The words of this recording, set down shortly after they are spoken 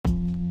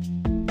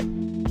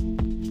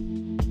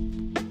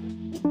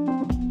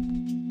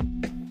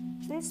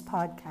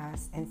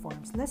podcast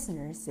informs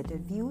listeners that the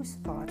views,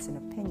 thoughts, and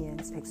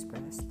opinions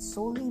expressed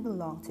solely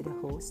belong to the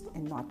host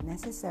and not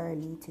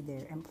necessarily to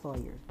their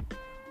employer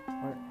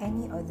or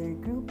any other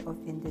group of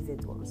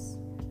individuals.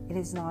 It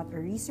is not a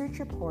research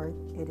report,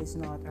 it is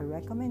not a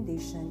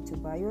recommendation to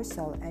buy or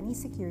sell any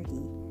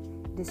security.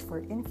 It is for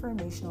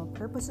informational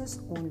purposes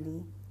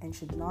only and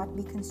should not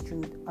be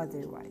construed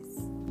otherwise.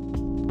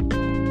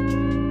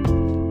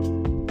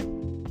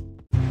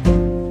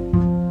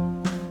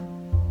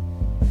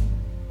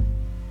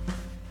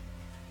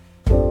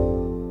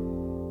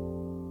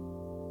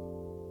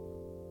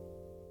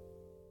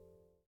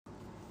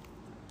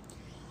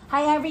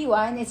 Hi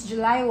everyone, it's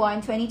July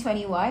 1,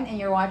 2021 and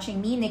you're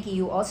watching me, Nikki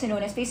Yu, also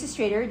known as Faces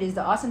Trader. This is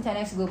the Awesome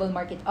 10X Global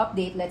Market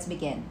Update. Let's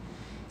begin.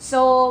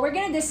 So we're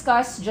going to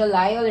discuss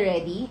July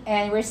already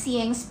and we're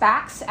seeing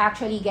SPACs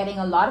actually getting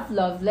a lot of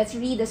love. Let's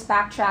read the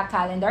SPAC track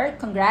calendar.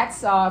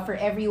 Congrats for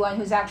everyone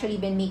who's actually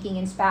been making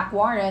in SPAC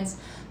warrants.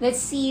 Let's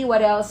see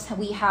what else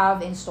we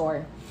have in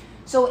store.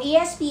 So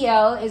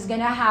ASPL is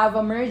going to have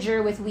a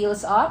merger with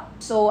Wheels Up.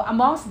 So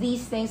amongst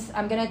these things,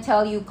 I'm going to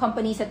tell you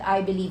companies that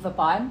I believe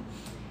upon.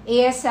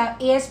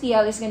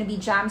 ASPL is going to be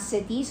Jam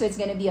City, so it's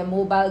going to be a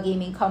mobile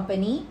gaming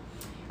company.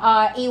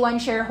 A1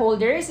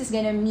 Shareholders is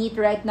going to meet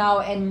right now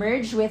and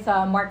merge with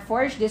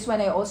Markforged. This one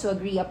I also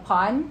agree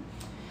upon.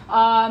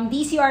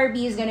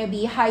 DCRB is going to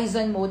be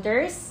Hyzon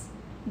Motors.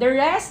 The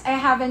rest I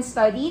haven't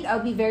studied,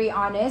 I'll be very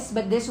honest,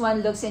 but this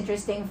one looks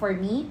interesting for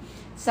me.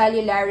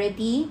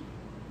 Cellularity,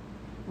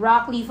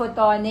 Rockley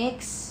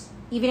Photonics,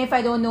 even if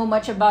I don't know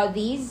much about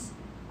these.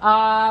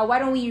 Why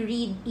don't we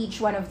read each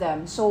one of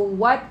them? So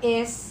what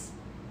is...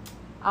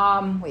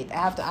 wait,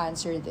 I have to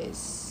answer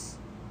this.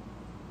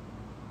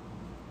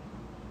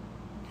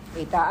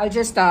 Wait, I'll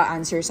just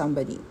answer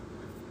somebody.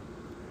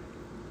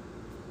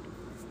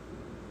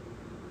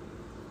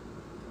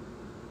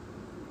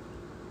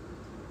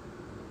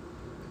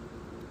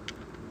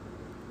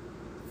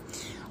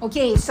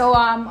 Okay, so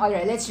all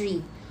right, let's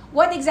read.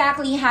 What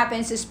exactly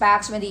happens to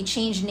SPACs when they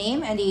change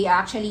name and they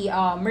actually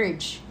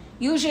merge?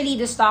 Usually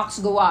the stocks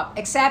go up,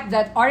 except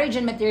that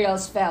Origin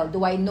Materials fell.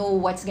 Do I know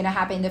what's gonna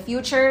happen in the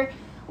future?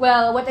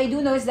 Well, what I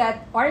do know is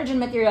that Origin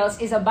Materials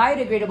is a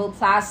biodegradable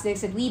plastics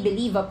that we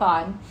believe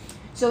upon.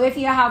 So if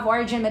you have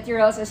Origin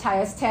Materials as high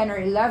as 10 or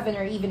 11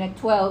 or even at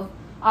 12,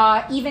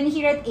 even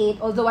here at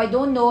 8, although I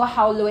don't know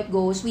how low it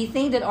goes, we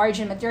think that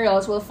Origin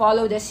Materials will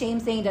follow the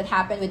same thing that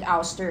happened with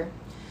Ouster.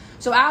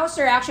 So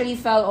Ouster actually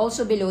fell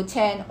also below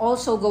 10,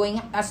 also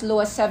going as low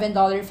as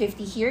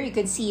 $7.50 here. You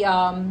could see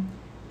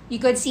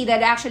that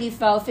it actually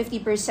fell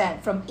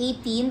 50% from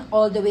 18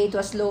 all the way to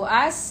as low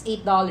as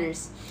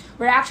 $8.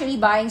 We're actually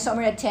buying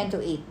somewhere at 10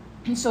 to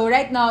 8. So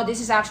right now, this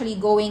is actually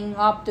going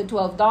up to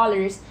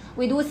 $12.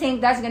 We do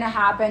think that's going to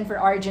happen for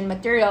Origin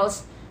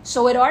Materials.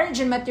 So with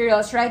Origin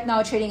Materials right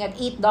now trading at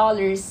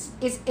 $8,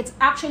 it's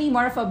actually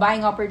more of a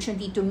buying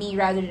opportunity to me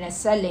rather than a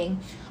selling.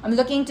 I'm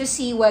looking to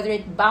see whether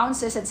it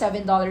bounces at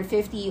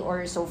 $7.50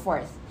 or so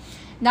forth.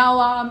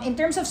 Now, in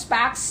terms of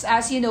SPACs,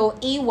 as you know,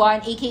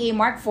 A1, aka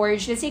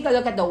Markforged, let's take a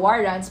look at the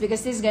warrants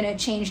because this is going to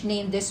change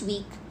name this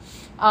week.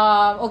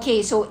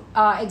 Okay, so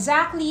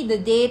exactly the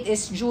date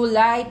is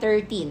July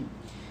 13.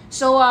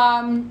 So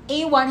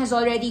A1 has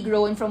already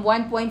grown from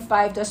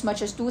 1.5 to as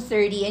much as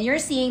 230, and you're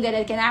seeing that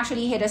it can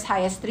actually hit as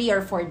high as $3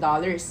 or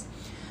 $4.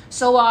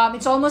 So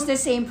it's almost the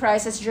same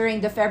price as during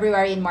the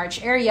February and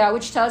March area,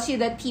 which tells you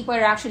that people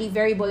are actually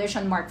very bullish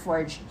on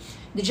Markforged.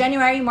 The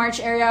January-March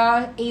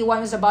area, A1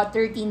 was about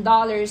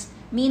 $13.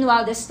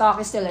 Meanwhile, the stock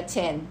is still at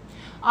 10.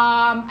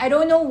 I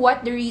don't know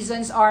what the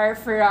reasons are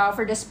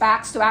for the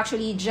SPACs to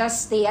actually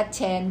just stay at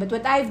 10. But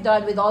what I've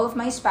done with all of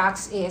my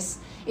SPACs is,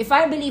 if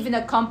I believe in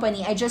a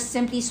company, I just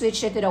simply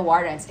switch it to the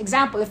warrants.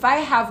 Example, if I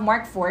have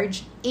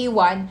Markforged,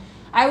 A1,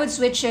 I would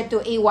switch it to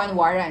A1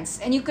 warrants.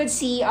 And you could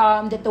see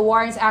that the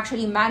warrants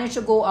actually managed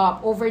to go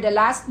up over the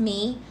last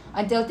May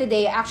until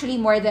today, actually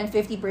more than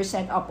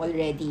 50% up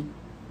already.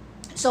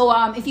 So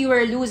if you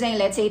were losing,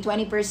 let's say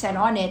 20%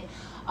 on it,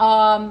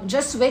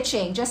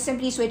 just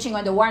simply switching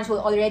on the warrants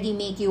will already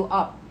make you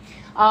up.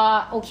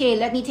 Okay,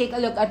 let me take a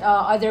look at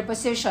other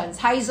positions.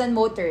 Hyzon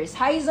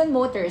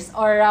Motors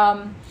or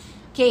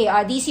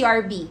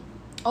DCRB,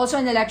 also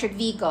an electric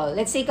vehicle.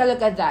 Let's take a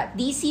look at that.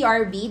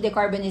 DCRB,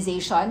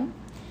 decarbonization.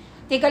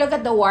 Take a look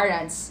at the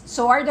warrants.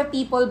 So are the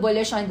people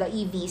bullish on the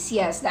EVs?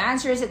 Yes, the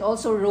answer is it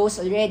also rose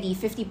already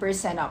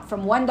 50% up.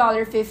 From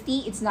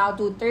 $1.50, it's now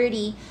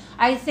 $2.30.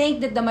 I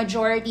think that the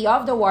majority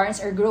of the warrants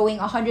are growing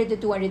 100 to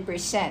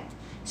 200%.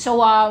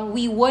 So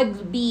we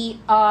would be,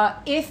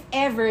 if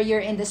ever you're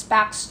in the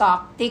SPAC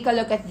stock, take a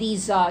look at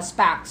these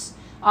SPACs.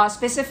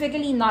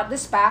 Specifically not the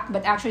SPAC,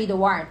 but actually the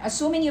warrant.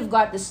 Assuming you've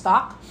got the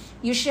stock,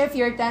 you shift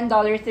your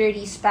 $10.30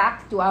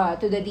 SPAC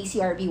to the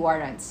DCRB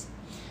warrants.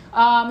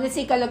 Let's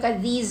take a look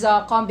at these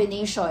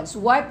combinations.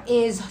 What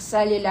is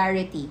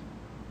Cellularity?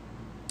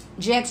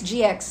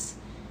 GXGX.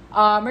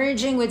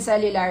 Merging with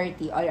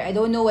Cellularity. Alright, I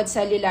don't know what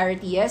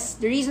Cellularity is.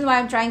 The reason why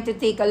I'm trying to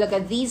take a look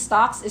at these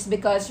stocks is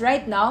because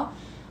right now,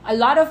 A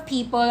lot of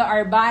people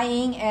are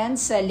buying and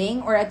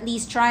selling, or at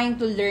least trying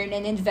to learn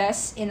and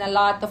invest in a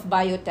lot of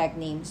biotech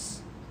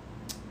names.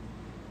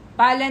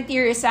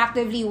 Palantir is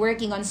actively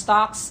working on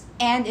stocks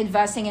and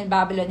investing in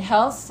Babylon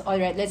Health.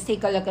 Alright, let's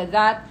take a look at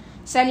that.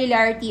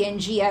 Cellularity and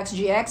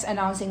GXGX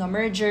announcing a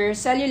merger.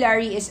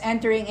 Cellularity is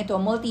entering into a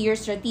multi-year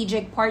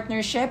strategic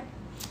partnership.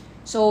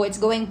 So it's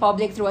going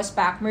public through a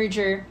SPAC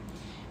merger.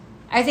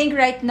 I think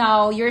right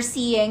now you're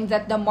seeing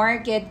that the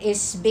market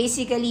is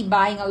basically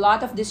buying a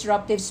lot of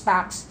disruptive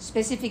SPACs,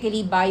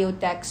 specifically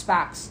biotech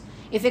SPACs.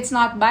 If it's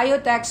not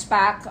biotech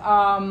SPAC,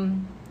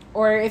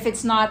 or if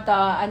it's not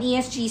an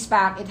ESG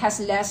SPAC, it has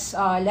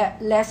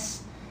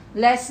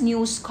less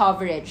news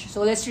coverage.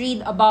 So let's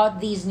read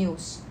about these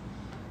news.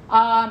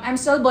 I'm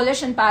still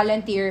bullish on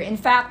Palantir. In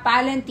fact,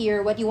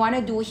 Palantir, what you want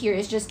to do here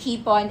is just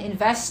keep on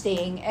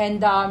investing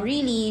and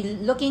really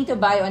looking to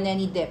buy on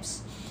any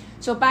dips.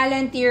 So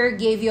Palantir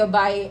gave you a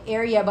buy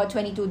area about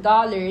 $22,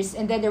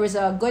 and then there was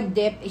a good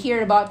dip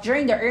here about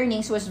during the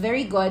earnings was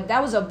very good.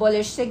 That was a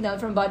bullish signal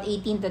from about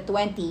 18 to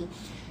 20.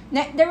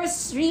 There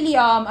was really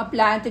a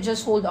plan to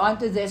just hold on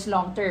to this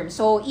long term.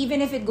 So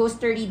even if it goes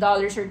 $30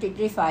 or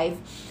 $35,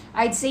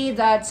 I'd say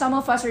that some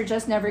of us are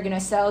just never going to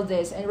sell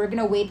this, and we're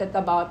going to wait at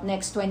about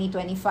next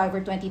 2025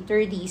 or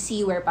 2030,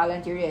 see where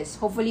Palantir is.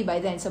 Hopefully by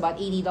then it's about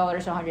 $80 or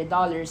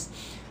 $100.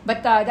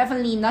 But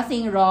definitely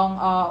nothing wrong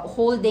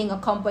holding a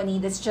company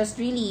that's just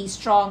really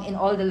strong in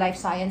all the life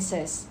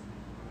sciences.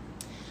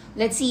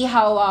 Let's see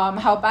how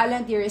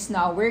Palantir is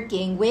now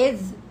working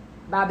with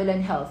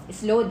Babylon Health.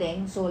 It's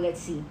loading, so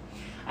let's see.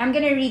 I'm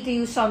going to read to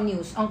you some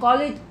news.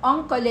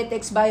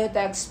 Oncolytics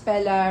Biotech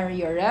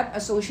Spelareorep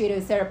associated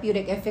with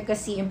therapeutic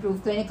efficacy,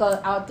 improved clinical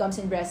outcomes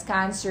in breast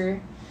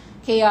cancer.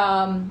 Okay,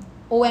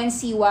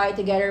 ONCY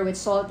together with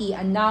Salty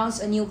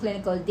announced a new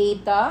clinical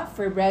data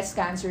for breast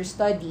cancer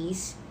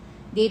studies.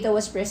 Data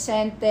was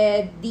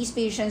presented. These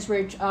patients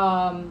were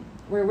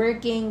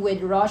working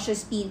with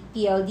Roche's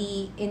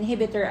PLD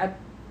inhibitor at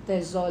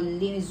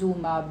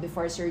atezolizumab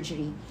before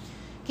surgery.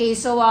 Okay,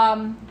 so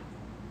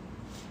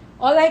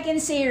all I can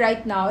say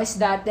right now is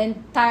that the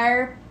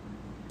entire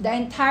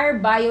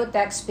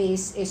biotech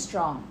space is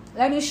strong.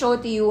 Let me show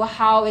to you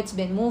how it's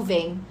been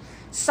moving.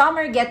 Some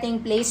are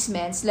getting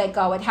placements, like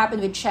what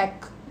happened with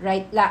Czech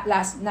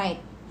last night.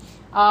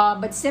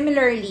 But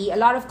similarly, a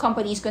lot of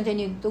companies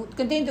continue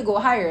to go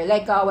higher,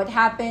 like what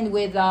happened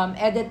with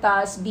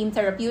Editas, Beam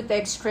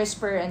Therapeutics,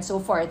 CRISPR, and so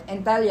forth.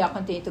 Intellia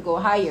continue to go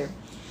higher.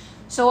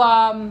 So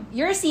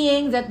you're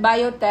seeing that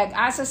biotech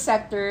as a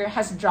sector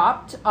has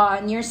dropped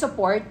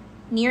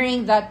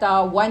nearing that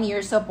 1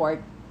 year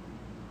support.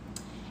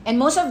 And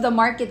most of the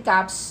market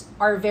caps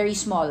are very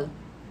small.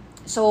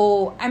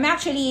 So I'm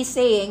actually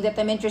saying that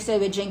I'm interested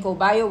with Ginkgo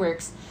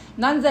Bioworks.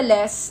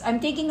 Nonetheless, I'm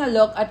taking a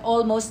look at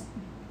almost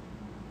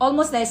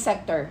the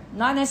sector,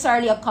 not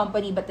necessarily a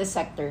company, but the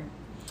sector.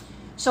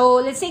 So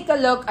let's take a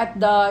look at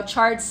the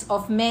charts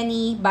of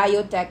many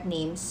biotech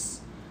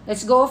names.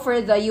 Let's go for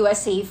the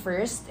USA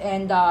first,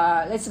 and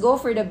let's go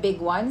for the big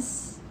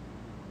ones.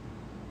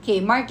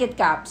 Okay, market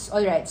caps.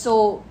 All right,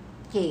 so,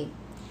 okay.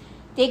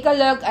 Take a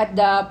look at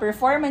the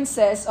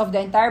performances of the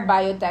entire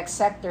biotech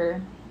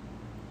sector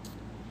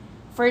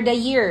for the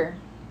year.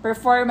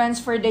 Performance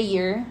for the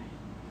year.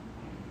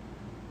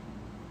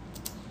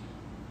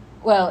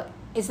 Well,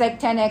 it's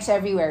like 10x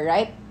everywhere,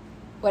 right?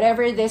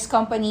 Whatever this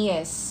company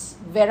is.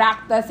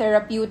 Viracta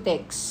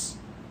Therapeutics,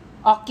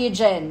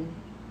 Ocugen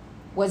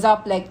was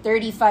up like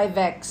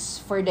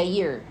 35x for the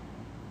year.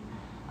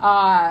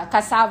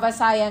 Cassava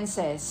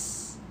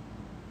Sciences,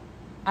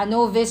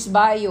 Anovis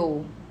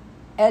Bio,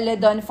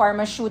 Eledon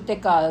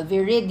Pharmaceutical,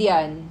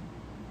 Viridian,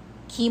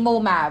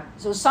 Chemomab.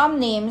 So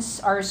some names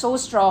are so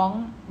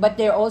strong, but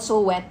they also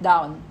went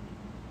down.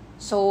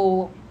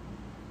 So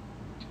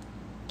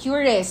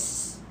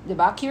Curis,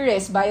 diba?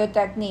 Curis,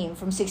 biotech name,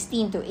 from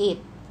 16 to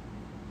 8.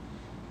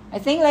 I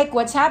think like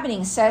what's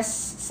happening,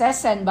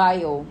 Sesen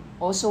Bio,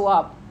 also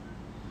up.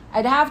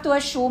 I'd have to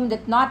assume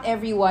that not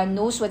everyone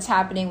knows what's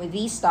happening with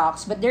these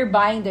stocks, but they're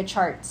buying the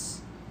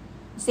charts.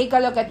 Let's take a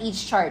look at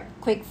each chart,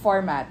 quick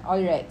format. All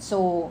right,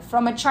 so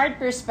from a chart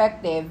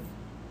perspective,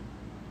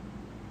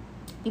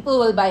 people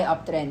will buy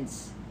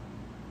uptrends,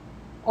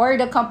 or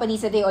the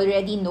companies that they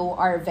already know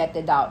are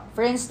vetted out.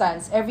 For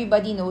instance,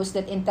 everybody knows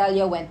that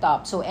Intellia went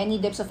up, so any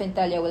dips of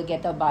Intellia will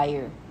get a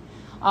buyer.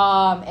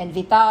 And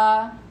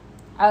Vita,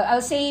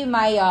 I'll say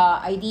my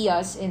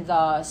ideas in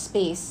the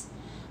space,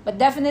 but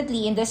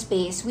definitely in the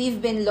space,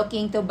 we've been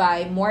looking to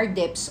buy more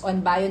dips on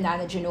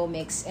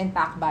Bio-Nanogenomics and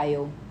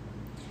PacBio.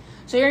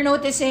 So you're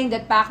noticing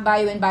that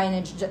PacBio and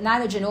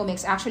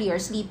Bio-Nanogenomics actually are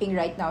sleeping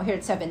right now here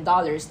at $7.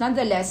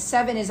 Nonetheless,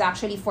 7 is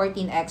actually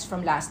 14x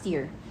from last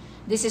year.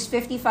 This is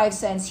 55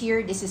 cents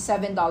here. This is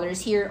 $7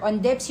 here. On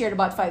dips here at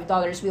about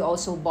 $5, we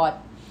also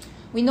bought.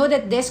 We know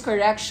that this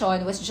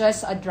correction was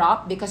just a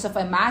drop because of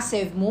a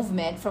massive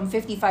movement from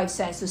 55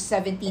 cents to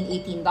 $17,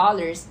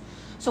 $18.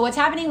 So what's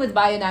happening with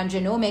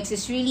Bio-Nanogenomics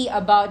is really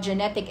about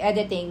genetic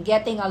editing,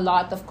 getting a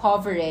lot of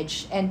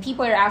coverage, and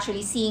people are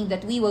actually seeing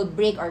that we will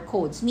break our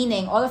codes,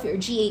 meaning all of your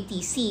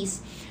GATCs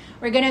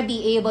we're gonna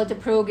be able to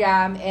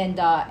program and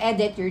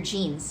edit your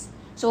genes.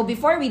 So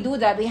before we do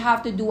that, we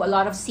have to do a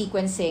lot of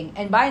sequencing,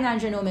 and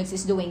Bionanogenomics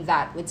is doing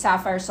that with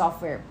Sapphire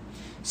software.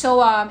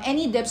 So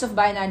any dips of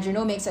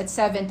Bionanogenomics at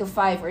 7 to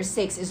 5 or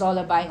 6 is all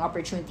a buying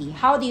opportunity.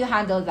 How do you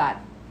handle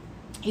that?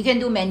 You can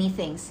do many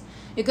things.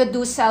 You could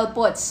do sell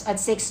puts at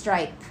 6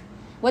 strike.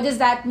 What does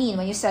that mean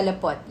when you sell a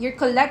put? You're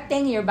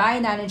collecting your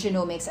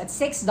Bionanogenomics at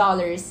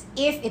 $6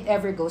 if it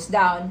ever goes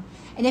down.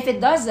 And if it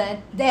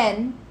doesn't,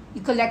 then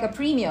you collect a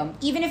premium.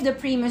 Even if the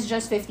premium is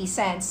just 50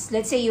 cents,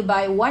 let's say you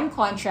buy one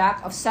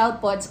contract of sell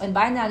puts on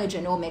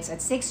Bionanogenomics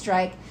at 6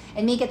 strike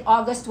and make it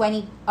August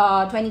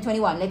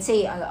 2021, let's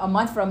say a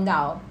month from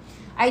now.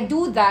 I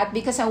do that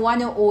because I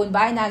want to own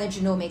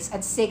Bionanogenomics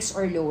at 6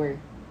 or lower.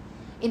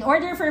 In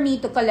order for me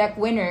to collect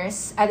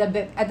winners at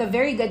a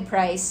very good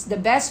price, the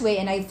best way,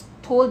 and I've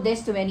told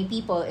this to many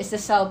people, is to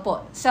sell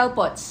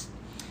puts.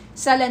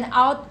 Sell an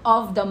out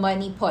of the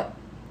money put.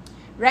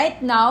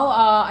 Right now,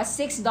 a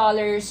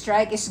 $6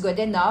 strike is good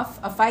enough.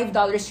 A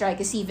 $5 strike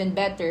is even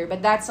better,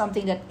 but that's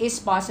something that is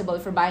possible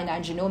for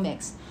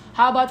Bionanogenomics.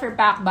 How about for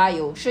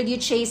PacBio? Should you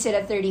chase it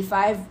at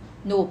 35?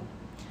 Nope.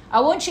 I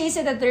won't chase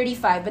it at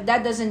 35, but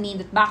that doesn't mean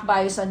that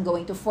PacBio is not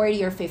going to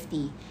 40 or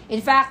 50.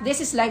 In fact, this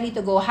is likely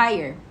to go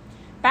higher.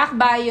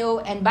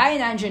 PacBio and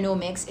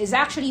Bionanogenomics is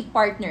actually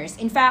partners.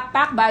 In fact,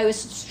 PacBio is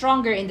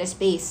stronger in the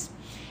space.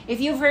 If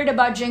you've heard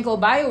about Ginkgo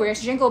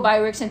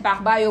Bioworks and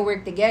PacBio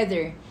work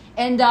together.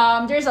 And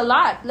there's a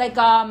lot. Like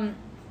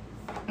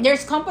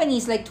there's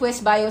companies like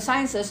Twist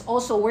Biosciences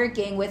also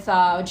working with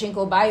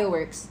Ginkgo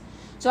Bioworks.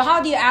 So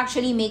how do you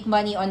actually make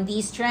money on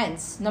these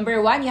trends?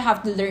 Number one, you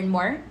have to learn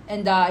more,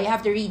 and you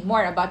have to read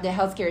more about the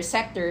healthcare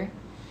sector.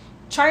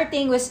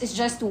 Charting is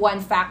just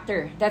one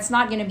factor. That's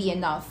not going to be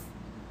enough.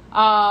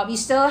 You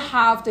still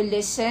have to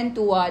listen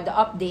to the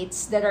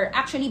updates that are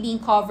actually being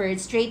covered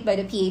straight by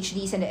the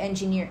PhDs and the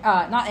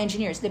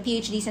the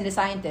PhDs and the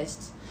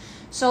scientists.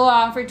 So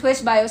for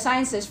Twist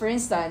Biosciences, for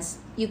instance,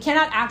 you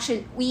cannot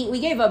actually,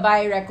 we gave a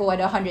buy reco at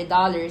 $100,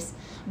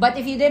 but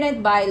if you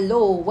didn't buy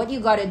low, what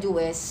you got to do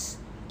is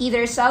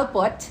either sell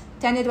put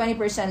 10 to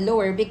 20%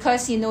 lower,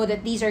 because you know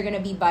that these are going to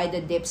be buy the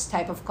dips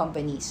type of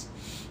companies.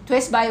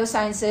 Twist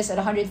Biosciences at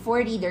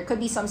 140, there could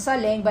be some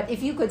selling, but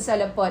if you could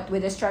sell a put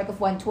with a strike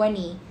of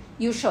 120,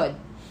 you should.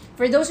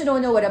 For those who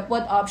don't know what a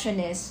put option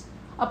is,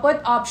 a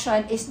put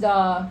option is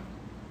the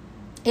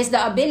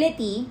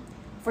ability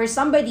for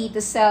somebody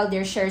to sell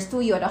their shares to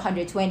you at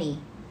 120.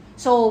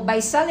 So by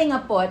selling a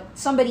put,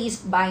 somebody is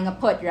buying a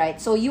put,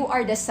 right? So you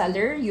are the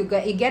seller, you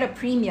get a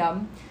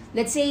premium.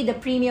 Let's say the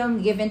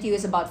premium given to you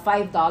is about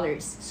 $5.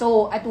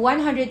 So at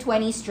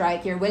 120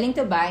 strike, you're willing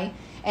to buy.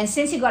 And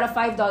since you got a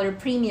 $5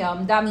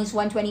 premium, that means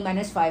 120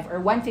 minus 5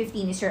 or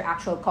 115 is your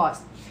actual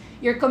cost.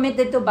 You're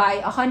committed to buy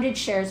 100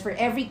 shares for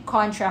every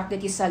contract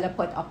that you sell a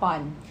put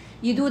upon.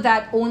 You do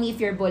that only if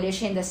you're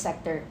bullish in the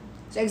sector.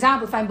 So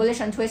example, if I'm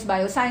bullish on Twist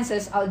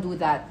Biosciences, I'll do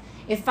that.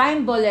 If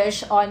I'm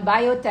bullish on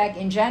biotech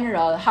in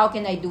general, how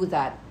can I do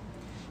that?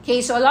 Okay,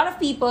 so a lot of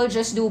people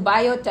just do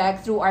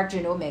biotech through ARC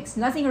Genomics.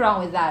 Nothing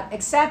wrong with that,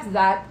 except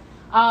that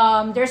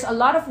there's a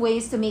lot of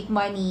ways to make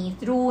money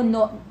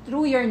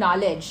through your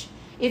knowledge.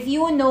 If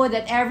you know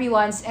that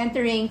everyone's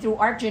entering through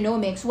ARC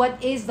Genomics,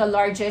 what is the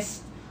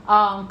largest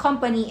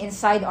company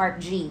inside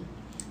ARCG?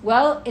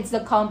 Well, it's the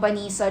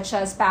companies such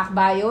as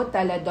PacBio,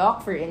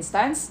 Teladoc, for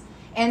instance.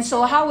 And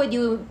so how would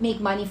you make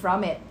money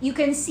from it? You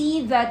can see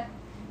that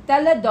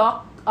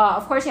Teladoc,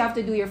 of course you have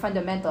to do your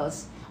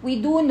fundamentals.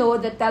 We do know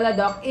that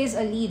Teladoc is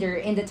a leader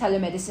in the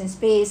telemedicine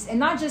space. And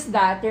not just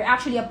that, they're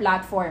actually a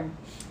platform.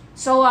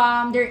 So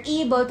they're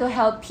able to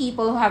help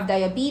people who have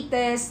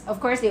diabetes. Of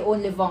course, they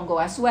own Livongo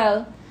as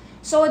well.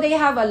 So they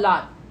have a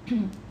lot.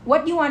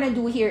 What you want to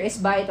do here is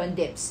buy it on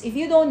dips. If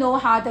you don't know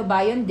how to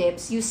buy on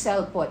dips, you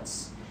sell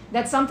puts.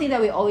 That's something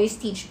that we always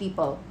teach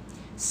people.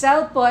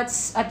 Sell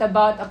puts at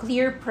about a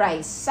clear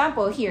price.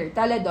 Sample here,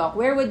 Teladoc.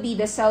 Where would be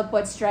the sell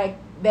put strike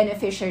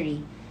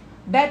beneficiary?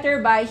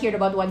 Better buy here at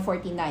about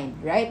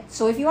 149, right?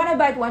 So if you want to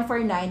buy at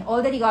 149,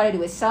 all that you got to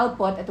do is sell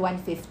put at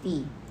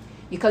 150.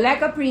 You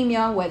collect a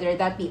premium, whether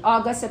that be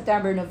August,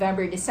 September,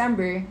 November,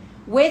 December,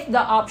 with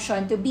the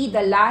option to be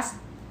the last.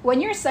 When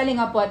you're selling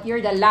a put,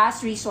 you're the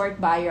last resort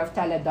buyer of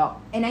Teladoc.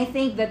 And I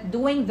think that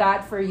doing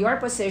that for your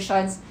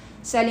positions,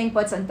 selling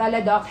puts on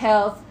Teladoc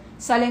Health,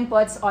 selling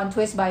puts on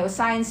Twist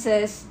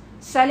Biosciences,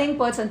 selling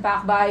puts on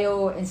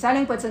PacBio, and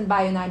selling puts on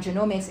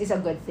Bionanogenomics is a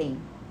good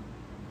thing.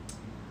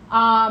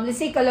 Let's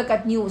take a look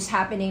at news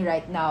happening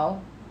right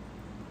now.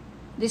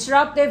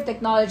 Disruptive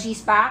technology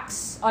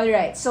SPACs.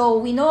 Alright, so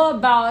we know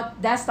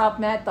about Desktop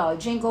Metal,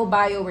 Ginkgo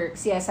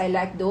Bioworks. Yes, I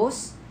like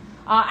those.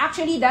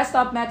 Actually,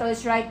 Desktop Metal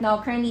is right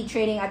now currently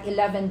trading at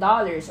 $11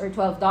 or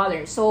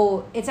 $12.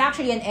 So it's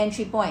actually an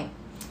entry point.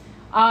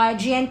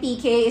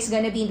 GNPK is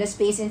going to be in the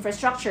space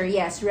infrastructure.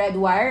 Yes,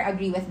 Redwire,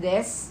 agree with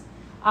this.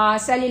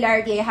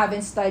 Cellularity, I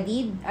haven't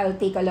studied. I'll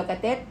take a look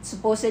at it.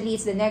 Supposedly,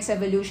 it's the next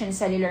evolution in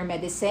cellular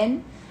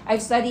medicine.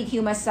 I've studied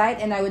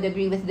Humacyte, and I would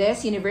agree with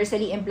this.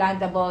 Universally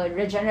implantable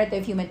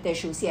regenerative human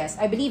tissues. Yes,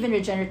 I believe in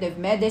regenerative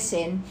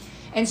medicine.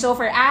 And so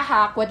for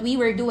AHAC, what we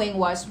were doing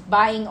was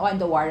buying on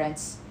the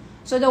warrants.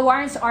 So the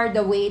warrants are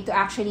the way to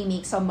actually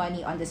make some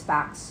money on the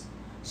SPACs.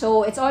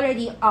 So it's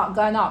already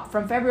gone up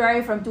from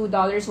February from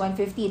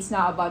 $2.150. It's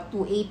now about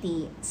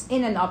 $2.80. It's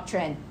in an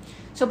uptrend.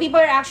 So people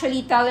are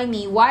actually telling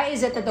me, why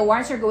is it that the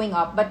warrants are going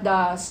up but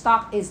the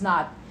stock is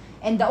not?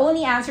 And the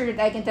only answer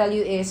that I can tell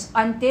you is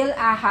until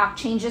AHAC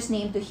changes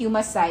name to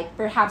Humacyte,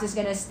 perhaps it's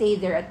gonna stay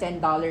there at $10.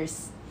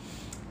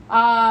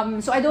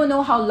 So I don't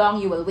know how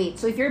long you will wait.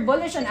 So if you're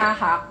bullish on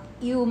AHAC,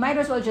 you might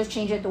as well just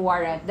change it to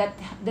warrant.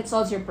 That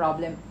solves your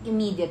problem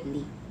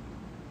immediately.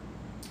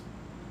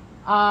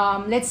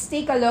 Let's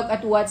take a look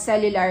at what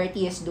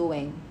Cellularity is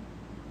doing.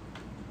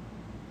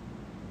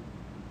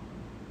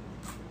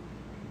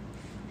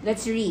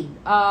 Let's read.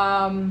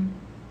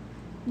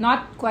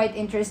 Not quite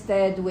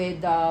interested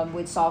with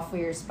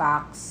software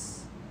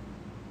SPACs.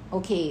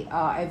 Okay,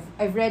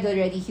 I've read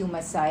already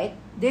Humacyte.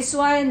 This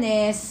one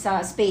is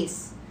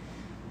Space.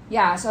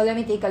 Yeah, so let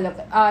me take a look.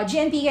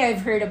 GNPK,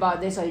 I've heard about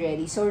this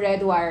already. So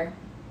Redwire,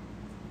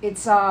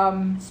 it's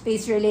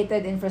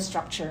space-related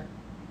infrastructure.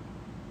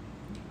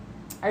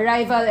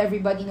 Arrival,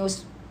 everybody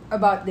knows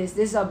about this.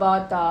 This is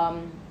about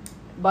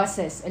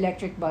buses,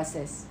 electric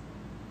buses.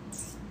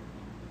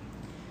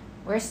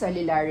 Where's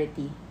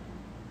Cellularity?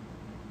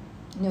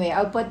 Anyway,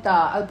 I'll put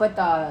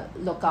a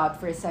lookout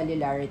for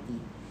Cellularity.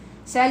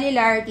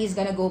 Cellularity is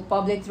gonna go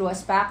public through a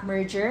SPAC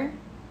merger.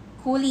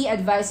 Cooley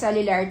advised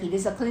Cellularity.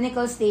 This is a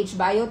clinical stage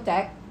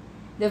biotech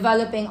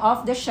developing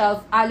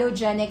off-the-shelf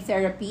allogenic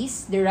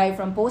therapies derived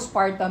from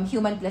postpartum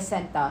human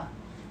placenta.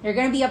 They're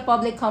going to be a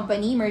public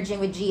company merging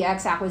with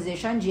GX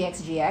acquisition,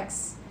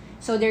 GXGX.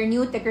 So their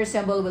new ticker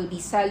symbol will be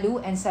SALU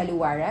and SALU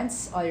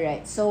warrants. All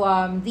right. So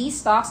these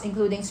stocks,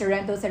 including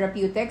Sorrento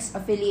Therapeutics,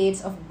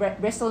 affiliates of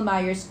Bristol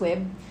Myers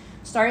Squibb,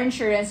 Star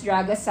Insurance,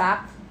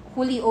 Dragasac,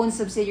 wholly owned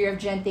subsidiary of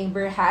Genting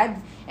Berhad,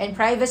 and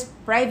private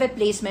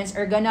placements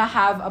are gonna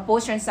have a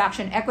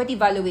post-transaction equity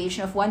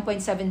valuation of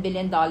 $1.7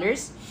 billion,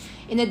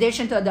 in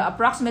addition to the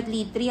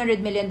approximately $300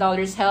 million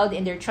held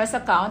in their trust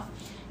account.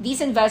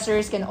 These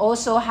investors can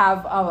also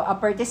have a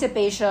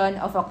participation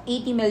of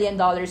 $80 million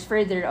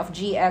further of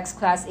GX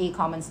Class A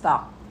common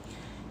stock.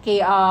 Okay,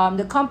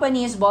 the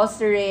company is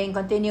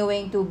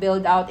continuing to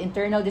build out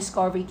internal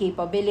discovery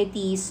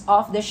capabilities,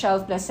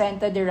 off-the-shelf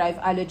placenta-derived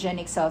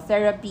allogenic cell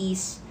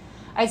therapies.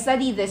 I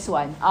studied this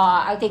one.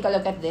 I'll take a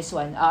look at this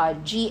one.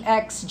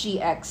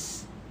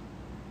 GXGX.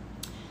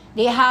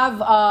 They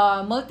have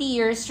a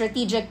multi-year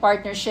strategic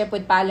partnership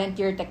with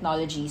Palantir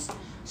Technologies.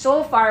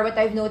 So far, what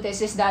I've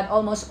noticed is that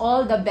almost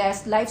all the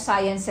best life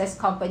sciences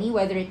company,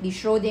 whether it be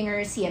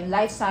Schrödinger, CM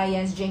Life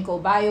Science,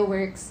 Ginkgo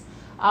Bioworks,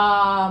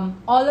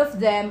 all of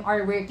them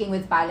are working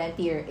with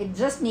Palantir. It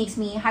just makes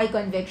me high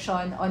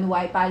conviction on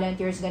why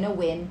Palantir is gonna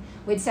win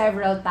with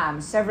several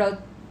TAMs, several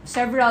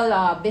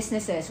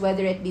businesses,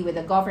 whether it be with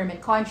the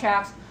government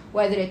contracts,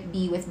 whether it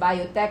be with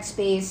biotech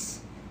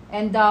space,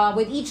 and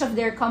with each of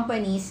their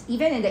companies,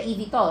 even in the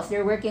eVTOLs,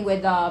 they're working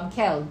with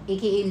KEL,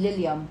 aka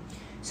Lilium.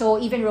 So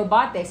even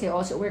robotics, they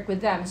also work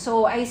with them.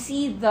 So I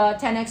see the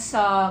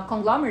 10x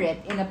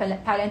conglomerate in the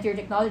Palantir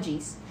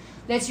Technologies.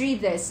 Let's read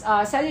this.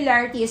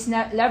 Cellularity is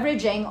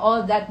leveraging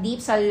all that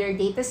deep cellular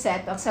data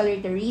set to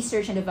accelerate the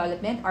research and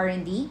development,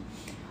 R&D.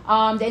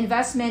 The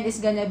investment is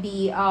going to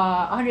be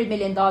 $100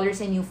 million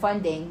in new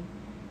funding.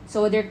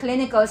 So their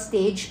clinical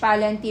stage,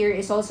 Palantir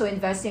is also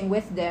investing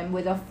with them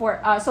with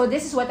so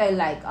this is what I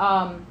like.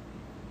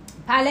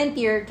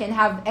 Palantir can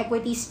have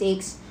equity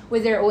stakes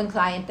with their own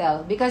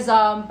clientele because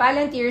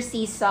Palantir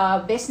sees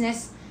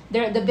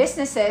the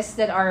businesses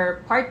that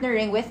are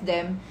partnering with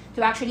them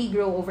to actually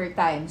grow over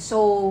time.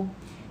 So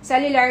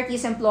Cellularity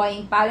is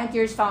employing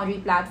Palantir's Foundry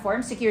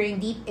platform, securing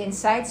deep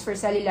insights for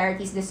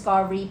Cellularity's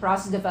discovery,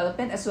 process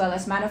development, as well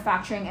as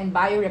manufacturing and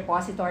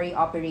biorepository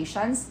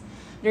operations.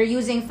 They're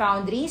using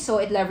Foundry, so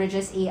it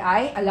leverages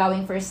AI,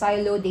 allowing for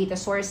siloed data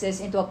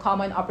sources into a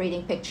common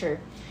operating picture.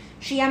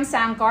 Shyam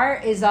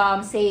Sankar is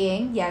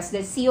saying, yes, the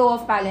CEO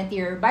of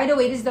Palantir. By the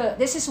way,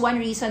 this is one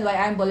reason why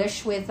I'm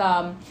bullish with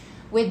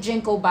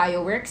Ginkgo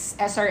Bioworks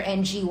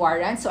SRNG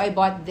warrant. So I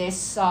bought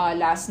this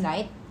last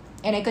night,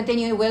 and I will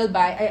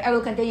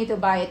continue to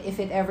buy it if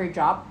it ever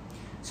drop.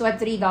 So at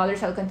 $3,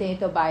 I'll continue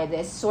to buy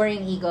this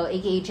Soaring Eagle,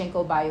 aka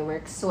Ginkgo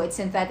Bioworks. So it's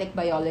synthetic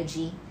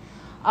biology.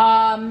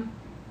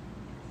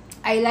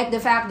 I like the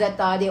fact that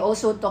they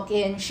also took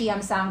in Shyam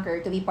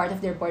Sankar to be part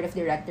of their board of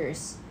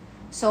directors.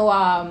 So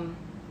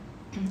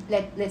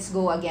let's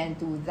go again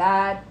to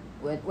that.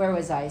 Where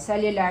was I?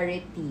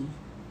 Cellularity.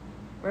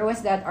 Where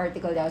was that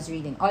article that I was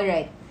reading? All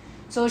right.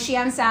 So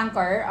Shyam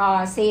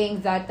Sankar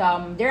saying that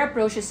their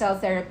approach to cell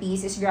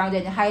therapies is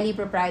grounded in highly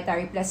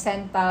proprietary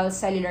placental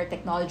cellular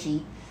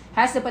technology,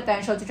 has the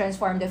potential to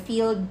transform the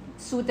field,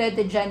 suited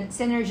to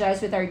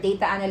synergize with our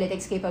data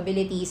analytics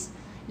capabilities.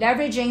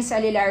 Leveraging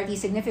Cellularity's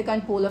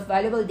significant pool of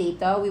valuable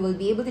data, we will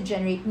be able to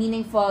generate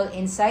meaningful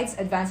insights,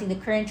 advancing the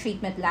current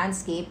treatment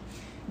landscape,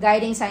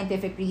 guiding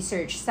scientific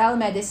research. Cell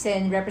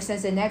medicine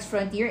represents the next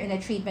frontier in the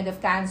treatment of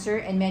cancer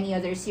and many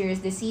other serious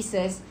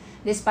diseases,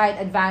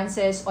 despite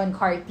advances on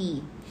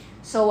CAR-T.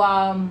 So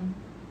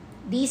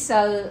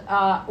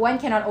One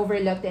cannot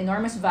overlook the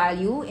enormous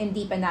value in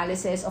deep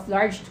analysis of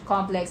large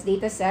complex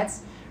data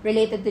sets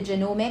related to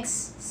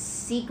genomics,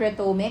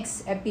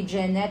 secretomics,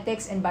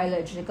 epigenetics, and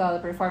biological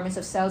performance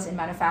of cells in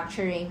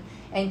manufacturing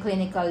and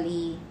clinical.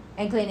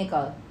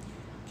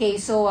 Okay,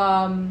 so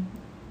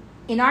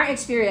in our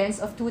experience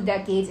of 2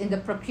 decades in the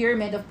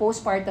procurement of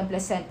postpartum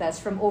placentas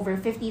from over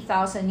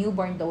 50,000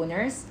 newborn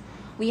donors,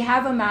 we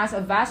have amassed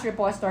a vast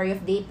repository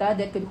of data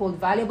that could hold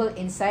valuable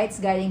insights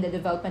guiding the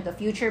development of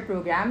future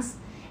programs,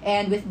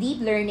 and with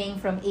deep learning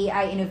from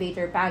AI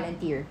innovator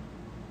Palantir.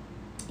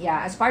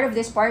 Yeah, as part of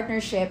this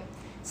partnership,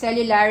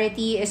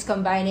 Cellularity is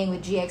combining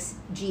with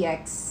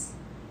GXGX,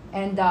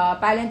 and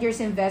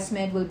Palantir's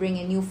investment will bring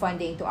in new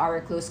funding to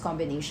our close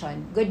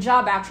combination. Good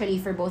job actually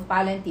for both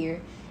Palantir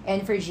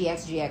and for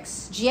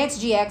GXGX.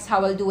 GXGX,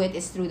 how I'll do it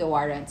is through the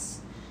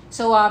warrants.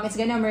 So it's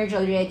gonna merge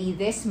already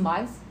this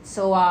month.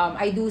 So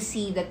I do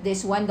see that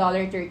this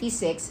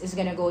 $1.36 is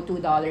gonna go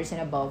 $2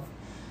 and above.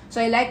 So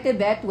I like to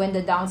bet when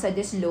the downside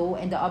is low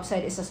and the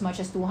upside is as much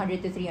as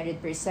 200 to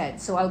 300%.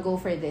 So I'll go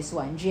for this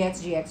one,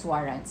 GXGX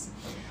warrants.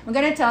 I'm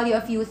gonna tell you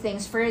a few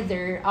things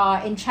further.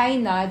 In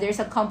China, there's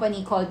a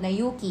company called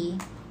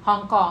Nayuki,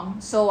 Hong Kong.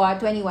 So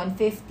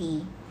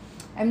 2150.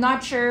 I'm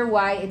not sure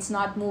why it's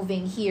not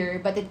moving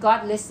here, but it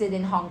got listed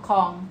in Hong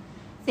Kong.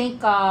 I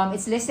think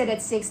it's listed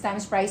at 6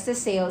 times price to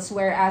sales,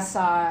 whereas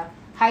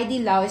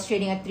Haidilao is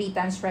trading at 3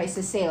 times price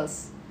to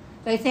sales.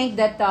 So I think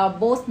that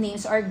both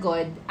names are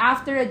good.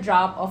 After a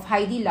drop of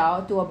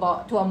Haidilao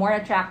to a more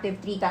attractive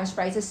 3 times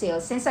price to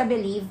sales, since I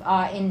believe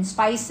in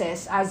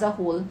spices as a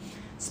whole,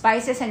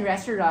 spices and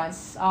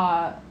restaurants,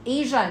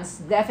 Asians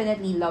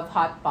definitely love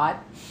hot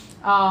pot.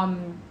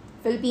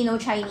 Filipino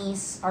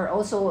Chinese are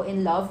also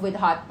in love with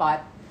hot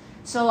pot.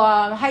 So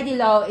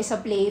Haidilao is a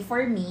play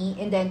for me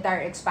in the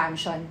entire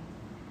expansion.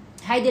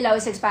 Haidilao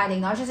is expanding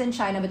not just in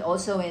China but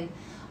also in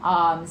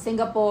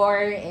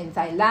Singapore, in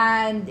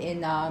Thailand,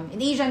 in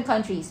Asian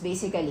countries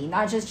basically,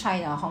 not just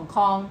China, Hong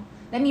Kong.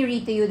 Let me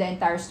read to you the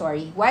entire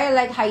story. Why I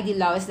like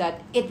Haidilao is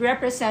that it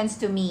represents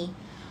to me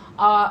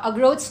a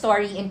growth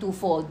story in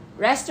twofold: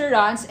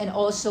 restaurants and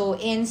also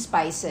in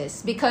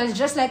spices. Because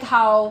just like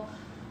how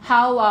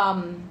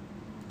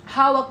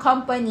a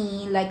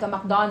company like a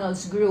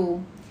McDonald's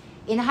grew,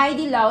 in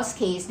Haidilao's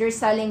case, they're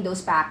selling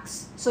those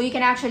packs. So you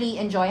can actually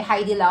enjoy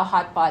Haidilao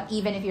hot pot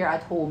even if you're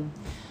at home.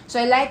 So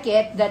I like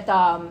it that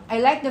I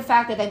like the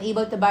fact that I'm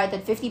able to buy it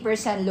at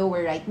 50%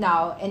 lower right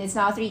now, and it's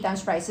now 3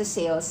 times price to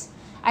sales.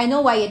 I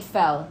know why it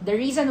fell. The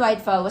reason why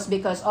it fell was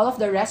because all of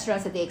the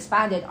restaurants that they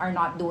expanded are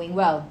not doing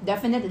well,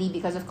 definitely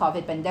because of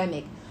COVID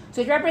pandemic. So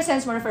it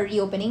represents more of a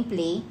reopening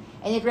play,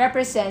 and it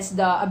represents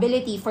the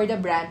ability for the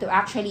brand to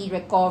actually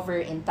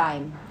recover in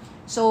time.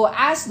 So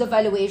as the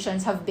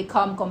valuations have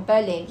become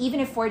compelling, even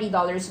if $40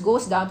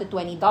 goes down to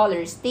 $20,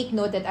 take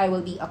note that I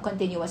will be a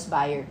continuous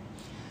buyer.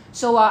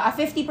 So a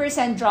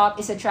 50% drop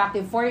is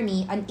attractive for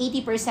me. An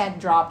 80%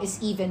 drop is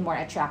even more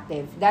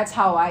attractive. That's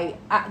how I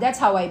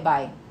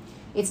buy.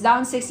 It's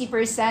down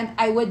 60%.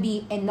 I would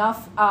be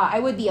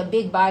a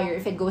big buyer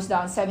if it goes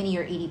down 70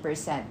 or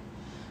 80%.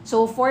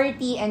 So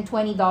 $40 and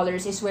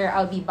 $20 is where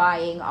I'll be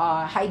buying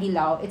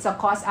Haidilao. It's a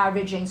cost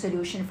averaging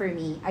solution for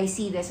me. I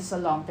see this as a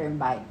long-term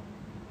buy.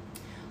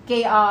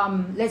 Okay,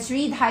 let's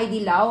read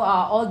Haidilao,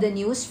 all the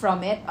news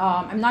from it.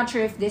 I'm not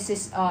sure if this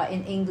is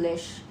in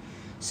English.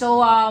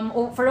 So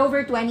for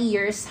over 20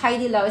 years,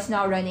 Haidilao is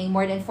now running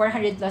more than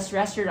 400 plus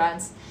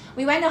restaurants.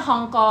 We went to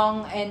Hong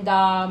Kong, and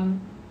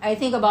I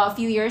think about a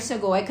few years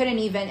ago, I couldn't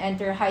even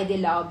enter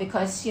Haidilao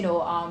because,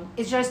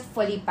 it's just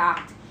fully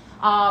packed.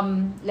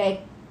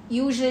 Like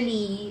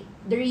usually,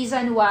 the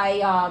reason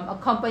why a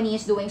company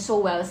is doing so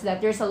well is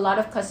that there's a lot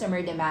of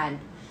customer demand.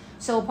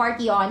 So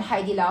party on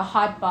Haidilao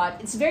hot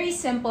pot. It's very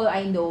simple,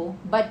 I know,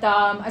 but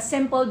a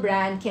simple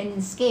brand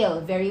can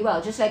scale very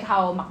well, just like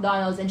how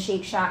McDonald's and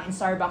Shake Shack and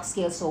Starbucks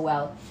scale so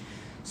well.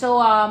 So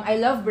I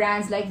love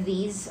brands like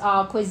these.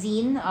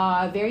 Cuisine,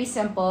 very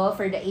simple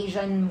for the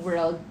Asian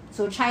world.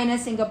 So China,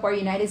 Singapore,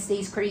 United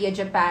States, Korea,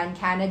 Japan,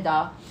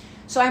 Canada.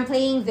 So I'm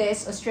playing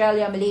this: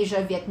 Australia,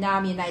 Malaysia,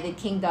 Vietnam, United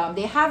Kingdom.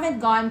 They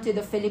haven't gone to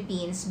the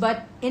Philippines,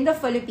 but in the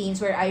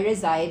Philippines where I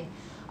reside,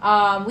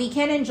 we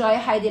can enjoy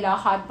Haidilao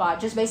hot pot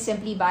just by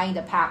simply buying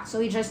the pack. So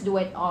we just do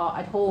it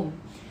at home.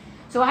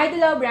 So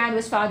Haidilao brand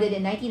was founded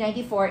in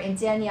 1994 in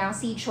Jianyang,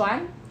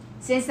 Sichuan.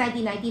 Since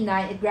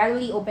 1999, it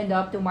gradually opened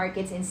up to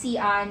markets in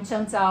Xi'an,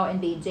 Chengzhou,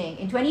 and Beijing.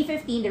 In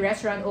 2015, the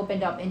restaurant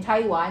opened up in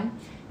Taiwan.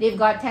 They've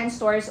got 10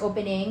 stores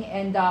opening,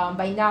 and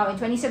by now,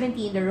 in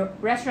 2017, the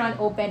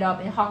restaurant opened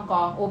up in Hong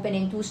Kong,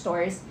 opening 2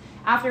 stores.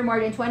 After more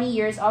than 20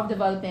 years of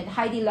development,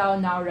 Haidilao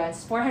now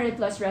runs 400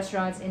 plus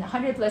restaurants in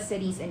 100 plus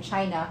cities in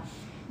China.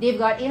 They've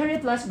got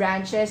 800 plus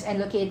branches, and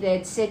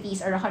located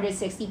cities are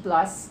 160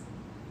 plus.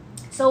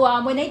 So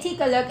when I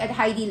take a look at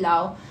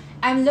Haidilao,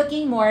 I'm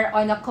looking more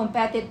on a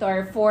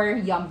competitor for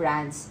Yum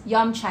Brands,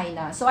 Yum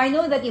China. So I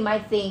know that you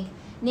might think,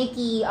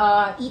 Nikki,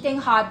 eating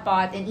hot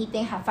pot and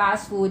eating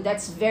fast food,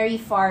 that's very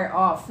far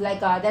off. Like,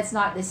 that's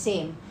not the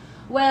same.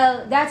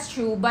 Well, that's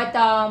true, but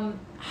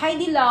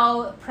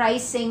Haidilao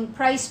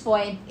price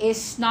point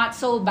is not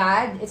so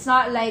bad. It's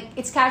not like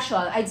it's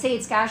casual. I'd say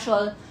it's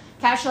casual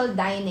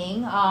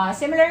dining.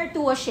 Similar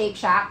to a Shake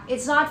Shack.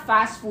 It's not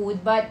fast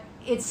food, but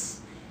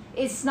it's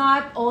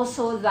not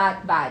also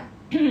that bad.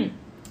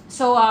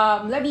 So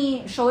let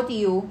me show to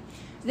you.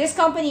 This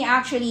company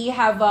actually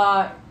have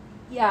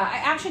yeah, I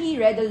actually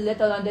read a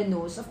little on the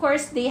news. Of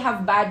course, they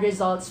have bad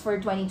results for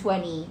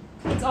 2020.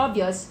 It's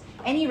obvious.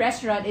 Any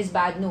restaurant is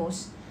bad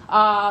news.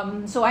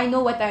 So I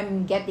know what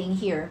I'm getting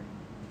here.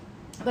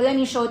 But let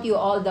me show to you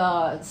all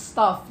the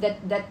stuff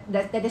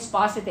that is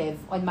positive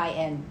on my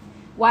end.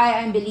 Why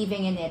I'm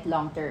believing in it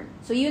long term.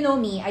 So you know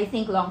me, I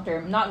think long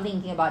term, not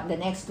thinking about the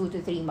next 2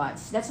 to 3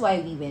 months. That's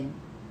why we win.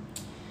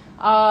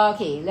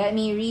 Okay, let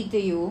me read to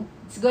you.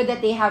 It's good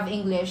that they have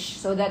English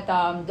so that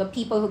the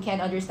people who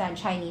can't understand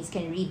Chinese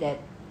can read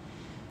it.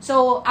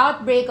 So,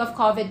 outbreak of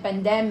COVID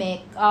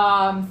pandemic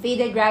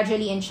faded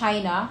gradually in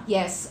China.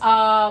 Yes.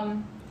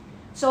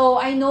 So,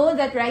 I know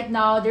that right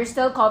now there's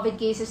still COVID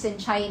cases in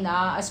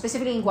China,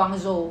 specifically in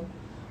Guangzhou.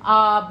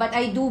 But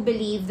I do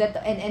believe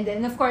that, and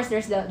then of course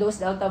there's those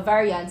Delta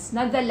variants.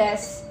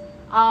 Nonetheless,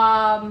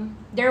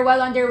 they're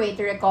well on their way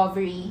to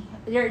recovery.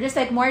 There are just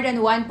like more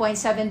than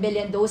 1.7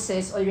 billion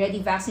doses already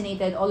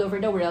vaccinated all over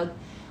the world,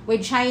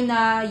 with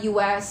China,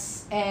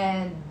 US,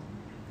 and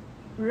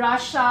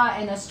Russia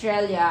and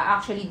Australia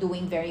actually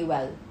doing very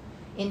well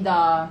in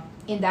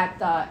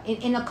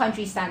a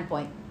country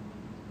standpoint.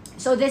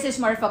 So this is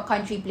more of a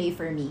country play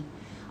for me.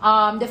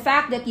 The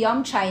fact that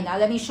Yum China,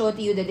 let me show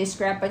to you the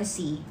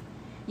discrepancy.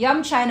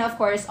 Yum China, of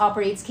course,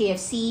 operates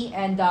KFC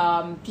and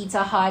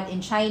Pizza Hut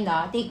in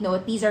China. Take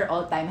note, these are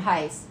all-time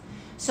highs.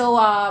 So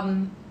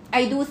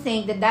I do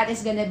think that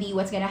is gonna be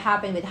what's gonna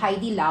happen with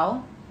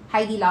Haidilao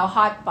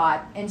Hot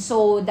Pot, and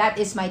so that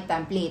is my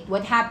template.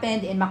 What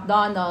happened in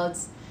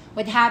McDonald's,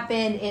 what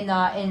happened in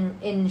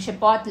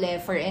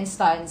Chipotle, for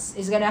instance,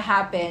 is gonna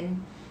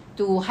happen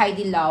to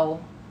Haidilao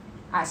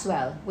as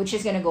well, which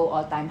is gonna go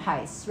all-time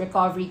highs,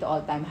 recovery to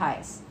all-time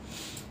highs.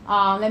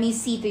 Let me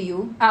share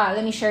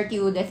to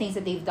you the things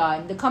that they've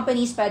done. The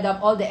company sped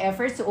up all the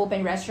efforts to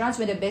open restaurants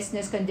when the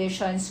business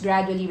conditions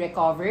gradually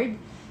recovered.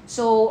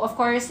 So, of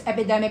course,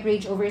 epidemic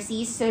raged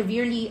overseas,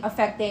 severely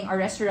affecting our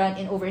restaurant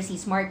in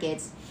overseas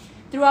markets.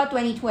 Throughout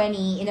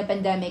 2020, in a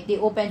pandemic, they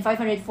opened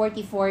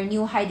 544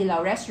 new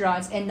Haidilao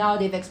restaurants, and now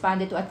they've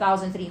expanded to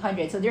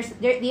 1,300. So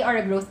they are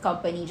a growth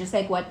company, just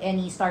like what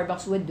any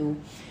Starbucks would do.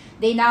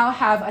 They now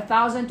have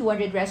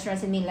 1,200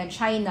 restaurants in mainland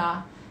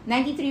China,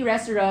 93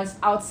 restaurants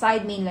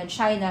outside mainland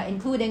China,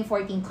 including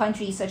 14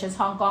 countries such as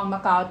Hong Kong,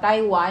 Macau,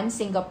 Taiwan,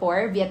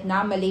 Singapore,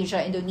 Vietnam,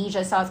 Malaysia,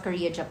 Indonesia, South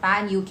Korea,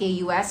 Japan,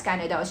 UK, US,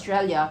 Canada,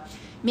 Australia,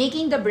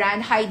 making the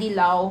brand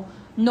Haidilao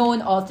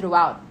known all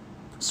throughout,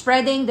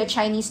 spreading the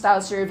Chinese-style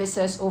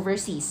services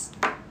overseas.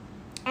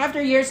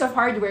 After years of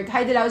hard work,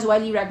 Haidilao is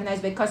widely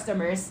recognized by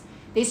customers.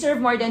 They serve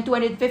more than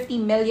 250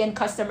 million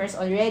customers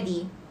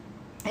already,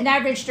 an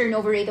average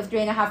turnover rate of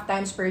 3.5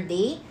 times per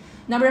day.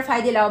 Number of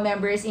Haidilao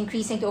members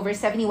increasing to over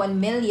 71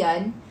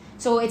 million.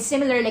 So it's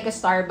similar like a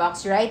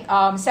Starbucks, right?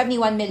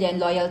 71 million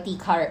loyalty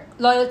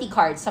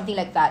cards, something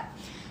like that.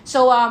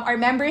 So our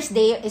Members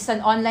Day is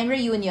an online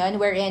reunion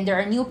wherein there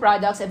are new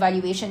products,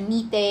 evaluation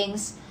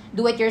meetings,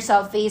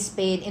 do-it-yourself face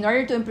paint in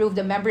order to improve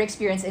the member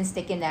experience and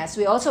stickiness.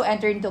 We also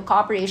entered into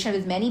cooperation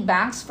with many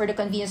banks for the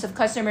convenience of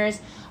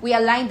customers. We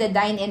aligned the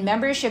dine-in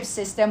membership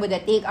system with the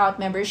take-out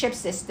membership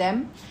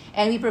system,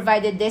 and we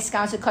provided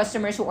discounts to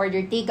customers who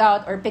ordered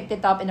takeout or picked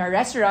it up in our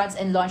restaurants,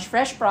 and launched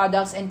fresh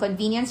products and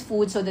convenience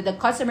food so that the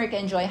customer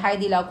can enjoy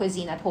Haidilao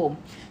cuisine at home.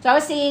 So I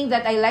was saying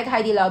that I like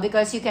Haidilao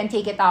because you can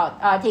take it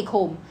out, take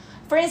home.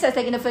 For instance,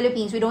 like in the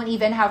Philippines, we don't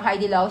even have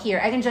Haidilao here.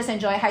 I can just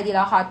enjoy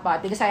Haidilao Hot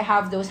Pot because I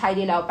have those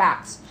Haidilao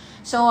packs.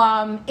 So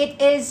it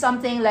is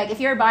something like if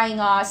you're buying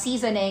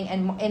seasoning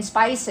and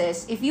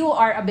spices, if you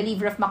are a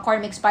believer of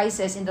McCormick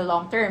spices in the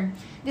long term,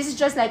 this is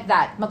just like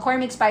that.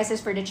 McCormick spices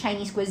for the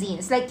Chinese cuisine.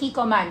 It's like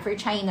Kikkoman for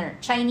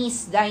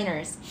Chinese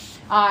diners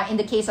in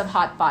the case of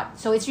Hot Pot.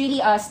 So it's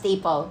really a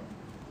staple.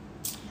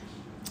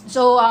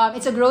 So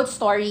it's a growth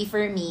story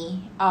for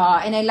me,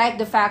 and I like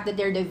the fact that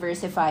they're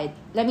diversified.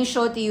 Let me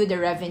show to you the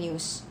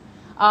revenues.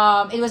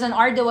 It was an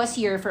arduous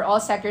year for all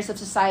sectors of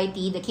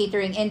society, the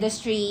catering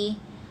industry,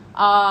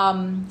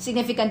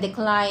 significant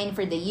decline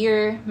for the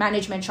year,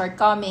 management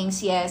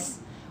shortcomings, yes.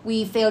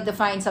 We failed to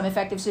find some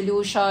effective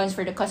solutions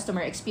for the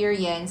customer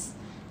experience.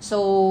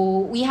 So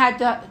we had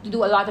to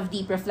do a lot of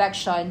deep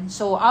reflection.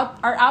 So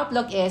our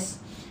outlook is,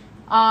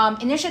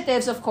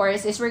 initiatives, of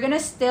course, is we're going to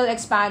still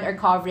expand our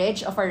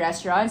coverage of our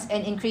restaurants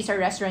and increase our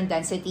restaurant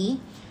density.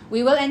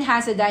 We will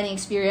enhance the dining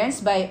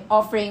experience by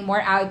offering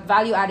more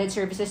value-added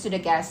services to the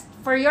guests.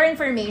 For your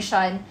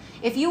information,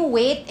 if you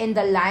wait in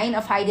the line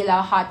of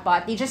Haidilao Hot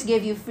Pot, they just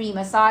give you free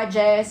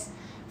massages,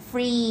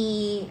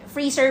 free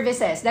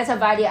services. That's a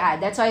value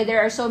add. That's why there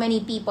are so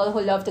many people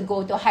who love to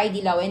go to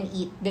Haidilao and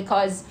eat,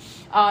 because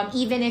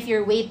even if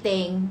you're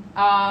waiting,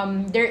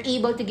 they're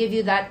able to give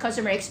you that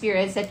customer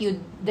experience that you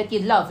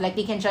love. Like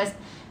they can just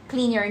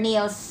clean your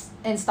nails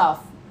and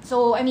stuff.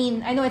 So, I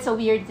mean, I know it's a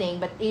weird thing,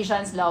 but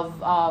Asians love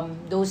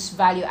those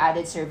value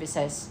added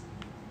services.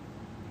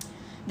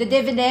 The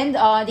dividend,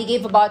 they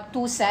gave about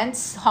 2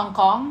 cents Hong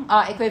Kong,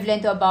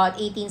 equivalent to about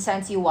 18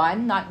 cents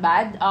yuan. Not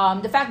bad.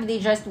 The fact that they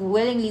just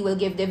willingly will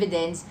give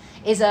dividends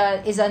is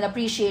an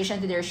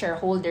appreciation to their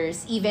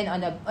shareholders, even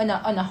on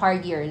a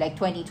hard year like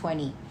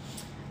 2020.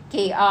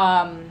 Okay.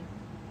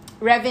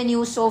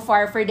 Revenue so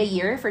far for the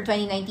year for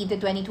 2019 to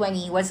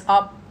 2020 was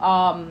up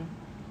 7%.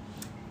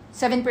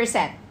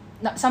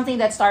 Something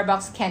that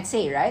Starbucks can't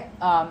say, right?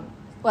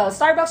 Well,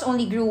 Starbucks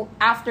only grew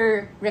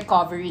after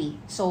recovery.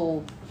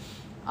 So,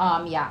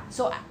 yeah.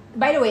 So,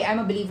 by the way, I'm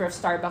a believer of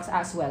Starbucks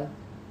as well.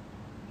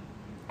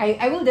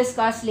 I will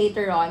discuss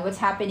later on what's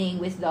happening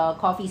with the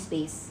coffee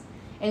space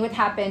and what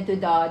happened to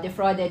the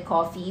defrauded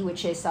coffee,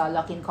 which is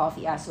Luckin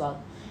Coffee as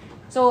well.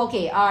 So,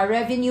 okay,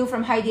 revenue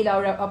from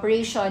Haidilao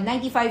operation,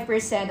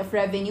 95% of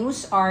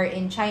revenues are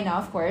in China,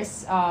 of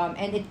course,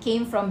 and it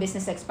came from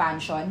business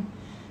expansion.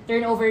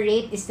 Turnover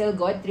rate is still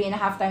good,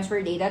 3.5 times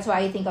per day. That's why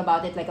I think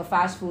about it like a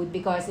fast food,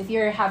 because if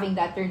you're having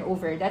that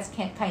turnover, that's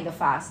kind of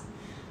fast.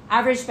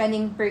 Average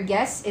spending per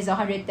guest is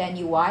 110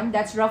 yuan.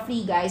 That's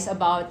roughly, guys,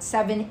 about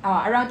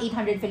around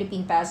 800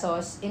 Philippine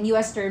pesos. In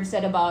US terms,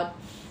 that's about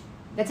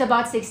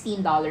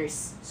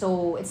 $16.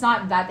 So it's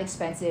not that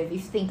expensive if you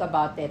think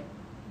about it.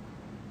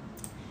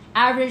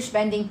 Average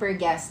spending per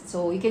guest.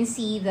 So you can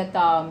see that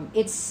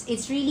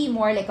it's really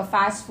more like a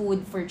fast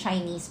food for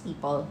Chinese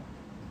people.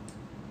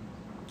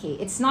 Okay,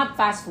 it's not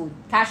fast food,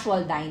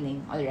 casual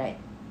dining. All right,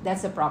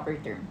 that's the proper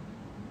term.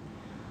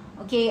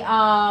 Okay,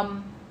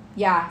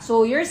 yeah.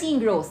 So you're seeing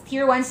growth.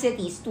 Tier 1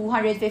 cities,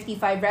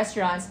 255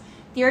 restaurants.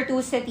 Tier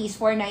 2 cities,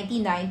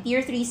 499.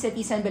 Tier 3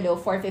 cities and below,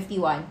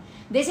 451.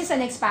 This is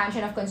an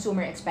expansion of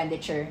consumer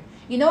expenditure.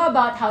 You know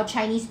about how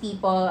Chinese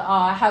people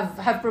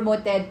have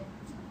promoted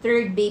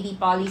third baby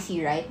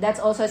policy, right?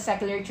 That's also a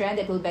secular trend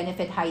that will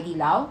benefit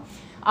Haidilao.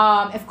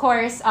 Of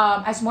course,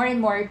 as more and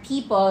more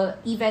people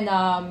even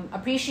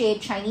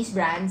appreciate Chinese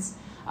brands,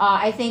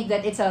 I think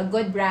that it's a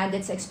good brand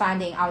that's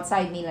expanding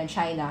outside mainland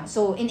China.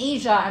 So in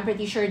Asia, I'm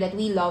pretty sure that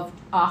we love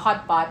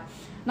hot pot.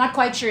 Not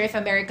quite sure if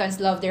Americans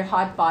love their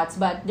hot pots,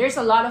 but there's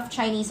a lot of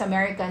Chinese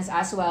Americans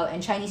as well,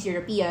 and Chinese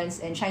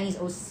Europeans and Chinese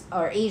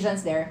or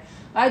Asians there.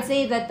 I'd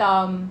say that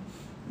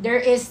there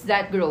is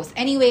that growth.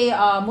 Anyway,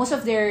 most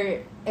of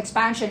their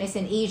expansion is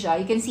in Asia.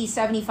 You can see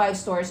 75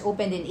 stores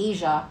opened in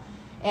Asia.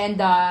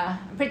 And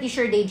I'm pretty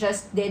sure they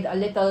just did a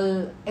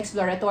little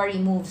exploratory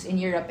moves in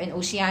Europe and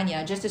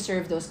Oceania just to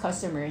serve those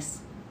customers.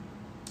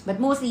 But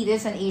mostly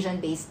this is an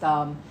Asian-based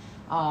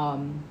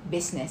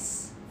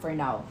business for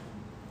now.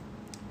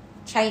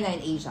 China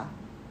and Asia.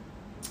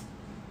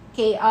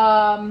 Okay,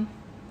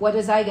 what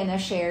was I gonna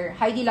share?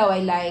 Haidilao I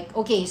like.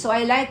 Okay, so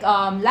I like,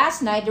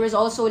 last night there was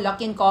also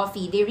Luckin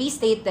Coffee. They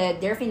restated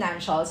their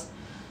financials.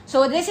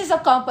 So this is a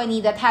company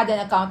that had an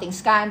accounting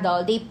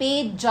scandal. They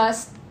paid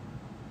just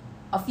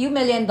a few $1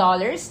 million,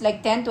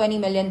 like $10-20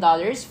 million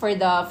for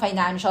the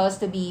financials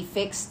to be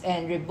fixed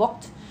and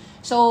rebooked.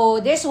 So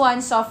this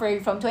one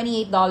suffered from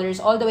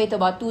 $28 all the way to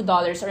about $2,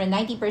 or a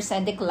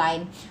 90%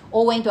 decline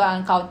owing to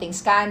an accounting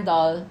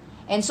scandal.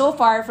 And so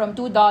far from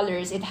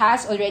 $2, it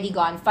has already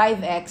gone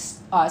 5x,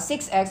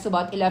 6x to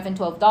about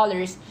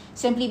 $11-12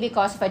 simply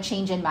because of a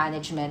change in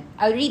management.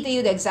 I'll read to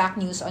you the exact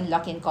news on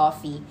Luckin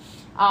Coffee.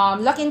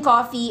 Luckin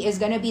Coffee is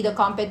going to be the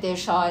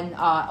competition.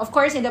 Of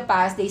course, in the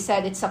past, they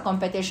said it's a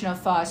competition of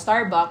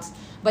Starbucks.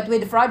 But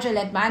with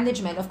fraudulent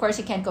management, of course,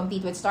 you can't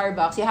compete with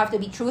Starbucks. You have to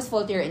be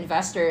truthful to your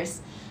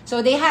investors.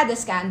 So they had a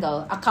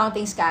scandal,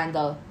 accounting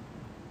scandal.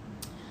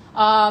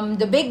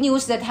 The big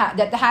news that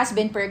has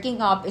been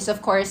perking up is,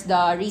 of course,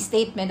 the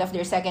restatement of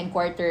their second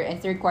quarter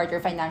and third quarter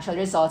financial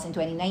results in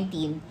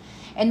 2019.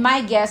 And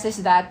my guess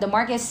is that the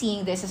market is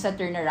seeing this as a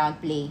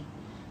turnaround play.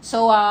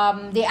 So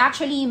they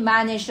actually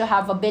managed to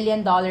have $1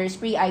 billion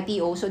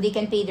pre-IPO, so they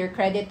can pay their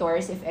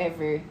creditors if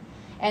ever.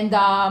 And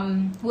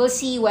we'll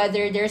see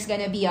whether there's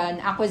going to be an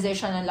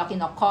acquisition on Luckin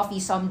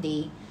Coffee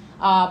someday.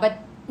 But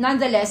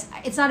nonetheless,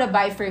 it's not a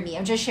buy for me.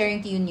 I'm just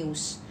sharing to you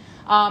news.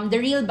 The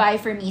real buy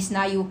for me is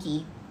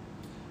Nayuki.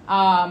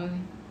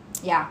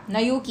 Yeah,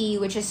 Nayuki,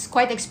 which is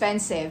quite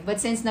expensive. But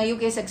since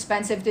Nayuki is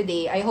expensive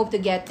today, I hope to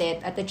get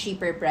it at a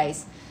cheaper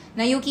price.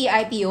 Nayuki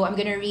IPO, I'm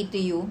going to read to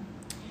you.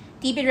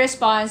 TP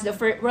Response, the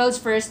world's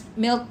first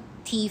milk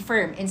tea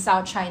firm in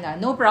South China.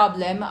 No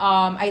problem.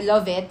 I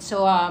love it.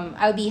 So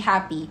I'll be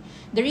happy.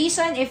 The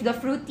reason if the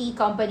fruit tea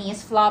company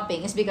is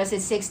flopping is because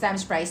it's 6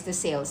 times price to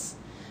sales.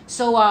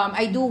 So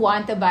I do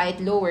want to buy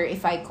it lower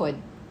if I could.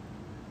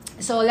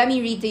 So let me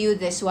read to you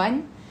this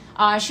one.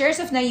 Shares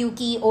of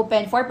Nayuki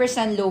opened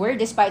 4% lower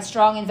despite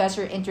strong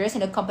investor interest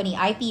in the company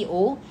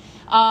IPO.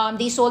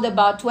 They sold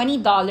about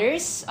 $20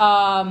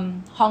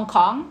 Hong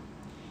Kong.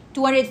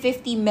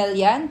 250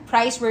 million.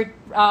 Price were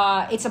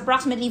it's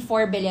approximately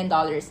 $4 billion.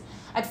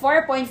 At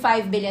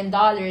 $4.5 billion,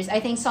 I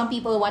think some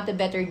people want a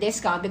better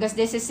discount because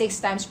this is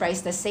 6 times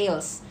price to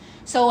sales.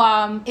 So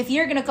if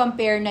you're gonna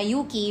compare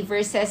Nayuki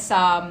versus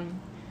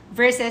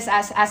versus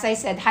as I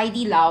said,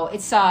 Haidi Lao.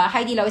 It's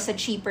Haidi Lao is a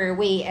cheaper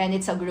way, and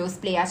it's a growth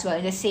play as well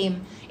in the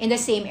same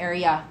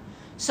area.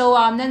 So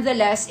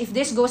nonetheless, if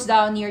this goes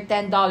down near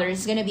 $10,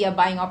 it's gonna be a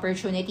buying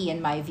opportunity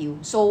in my view.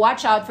 So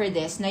watch out for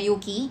this,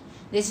 Nayuki.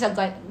 This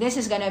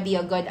is gonna be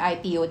a good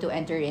IPO to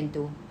enter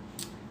into.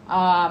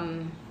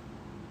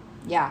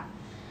 Yeah.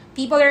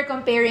 People are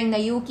comparing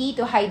Nayuki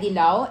to Haidi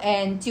Lao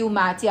and to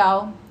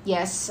Matiao.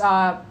 Yes,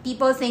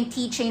 people think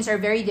tea chains are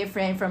very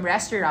different from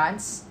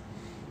restaurants.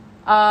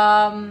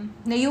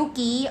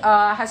 Nayuki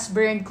has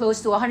burned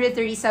close to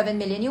 137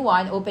 million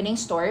yuan opening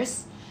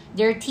stores.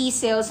 Their tea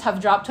sales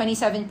have dropped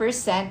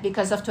 27%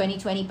 because of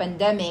 2020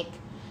 pandemic.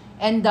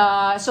 And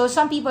so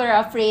some people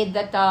are afraid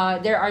that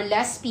there are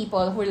less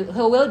people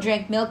who will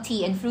drink milk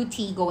tea and fruit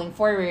tea going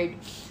forward.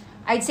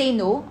 I'd say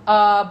no,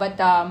 but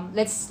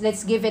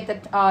let's give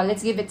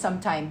it some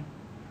time.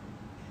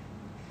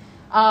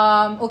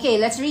 Okay,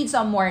 let's read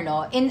some more.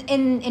 No,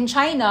 in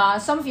China,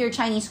 some of your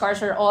Chinese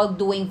cars are all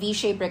doing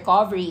V-shaped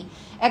recovery.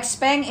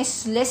 Xpeng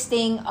is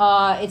listing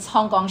its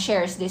Hong Kong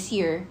shares this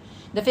year,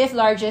 the fifth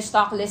largest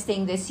stock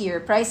listing this year,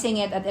 pricing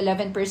it at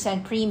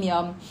 11%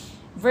 premium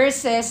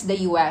versus the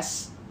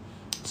US.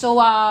 So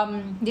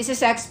this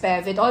is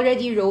XPEV. It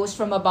already rose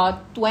from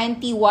about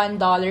 $21,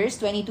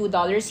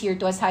 $22 here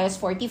to as high as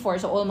 44,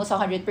 so almost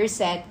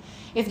 100%.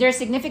 If there's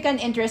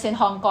significant interest in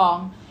Hong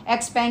Kong,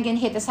 XPeng can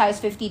hit as high as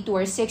 52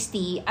 or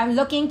 60. I'm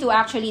looking to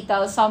actually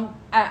tell some,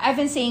 I've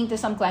been saying to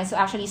some clients to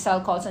actually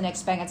sell calls on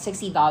XPeng at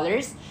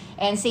 $60.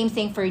 And same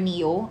thing for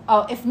NEO.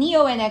 If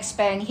NEO and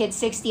XPeng hit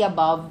 60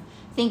 above,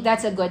 think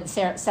that's a good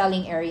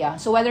selling area.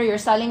 So whether you're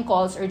selling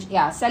calls or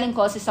selling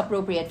calls is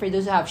appropriate for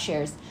those who have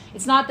shares.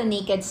 It's not a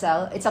naked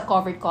sell, it's a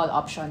covered call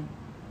option.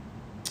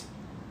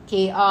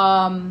 Okay,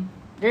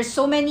 there's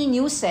so many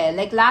news.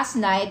 Like last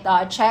night,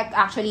 Check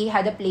actually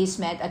had a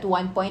placement at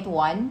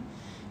 1.1.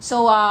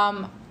 So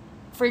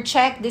for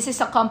Check, this is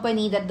a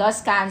company that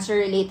does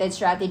cancer-related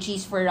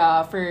strategies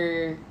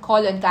for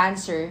colon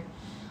cancer.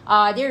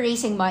 They're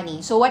raising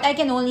money. So what I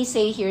can only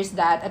say here is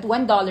that at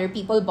 $1,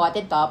 people bought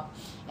it up.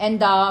 And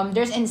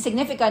there's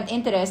insignificant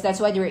interest. That's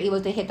why they were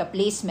able to hit a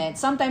placement.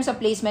 Sometimes a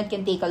placement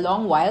can take a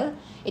long while.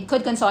 It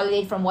could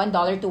consolidate from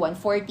 $1 to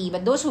 $1.40.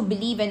 But those who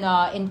believe in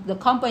the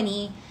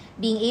company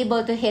being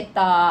able to hit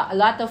a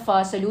lot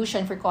of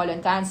solution for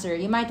colon cancer,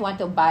 you might want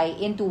to buy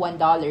into $1.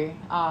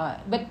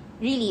 But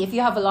really, if you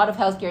have a lot of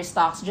healthcare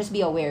stocks, just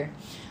be aware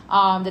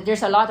that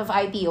there's a lot of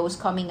IPOs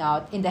coming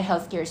out in the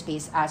healthcare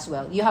space as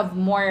well. You have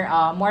more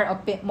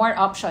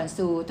options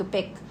to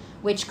pick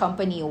which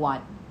company you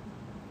want.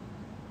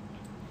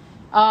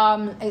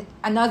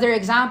 Another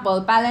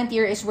example,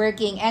 Palantir is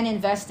working and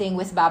investing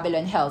with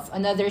Babylon Health,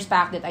 another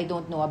SPAC that I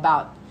don't know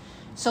about.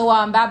 So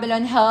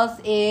Babylon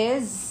Health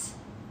is,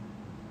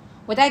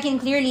 what I can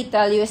clearly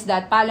tell you is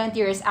that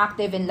Palantir is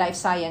active in life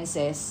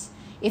sciences.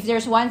 If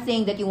there's one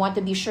thing that you want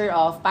to be sure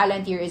of,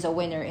 Palantir is a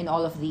winner in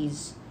all of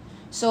these.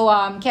 So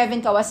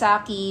Kevin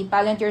Kawasaki,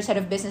 Palantir's head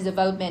of business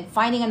development,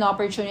 finding an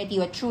opportunity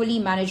with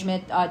truly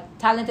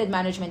talented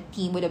management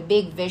team with a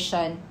big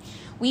vision.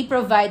 We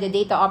provide the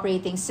data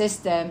operating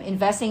system,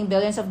 investing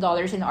billions of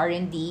dollars in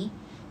R&D.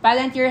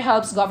 Palantir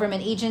helps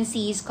government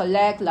agencies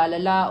collect,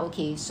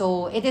 Okay,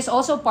 so it is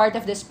also part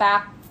of the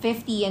SPAC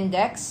 50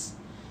 index.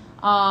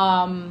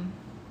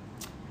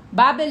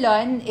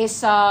 Babylon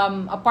is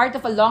a part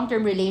of a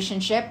long-term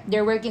relationship.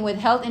 They're working with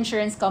health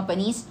insurance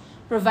companies,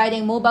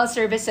 providing mobile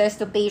services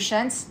to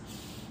patients.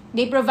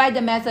 They provide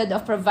the method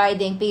of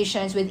providing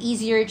patients with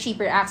easier,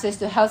 cheaper access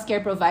to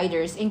healthcare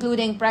providers,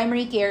 including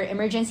primary care,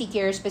 emergency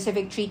care,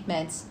 specific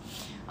treatments.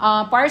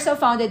 Parcel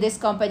founded this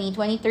company in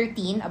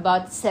 2013,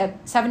 about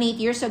 7-8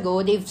 years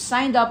ago. They've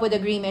signed up with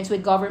agreements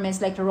with governments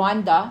like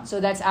Rwanda, so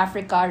that's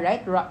Africa,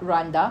 right?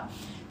 Rwanda.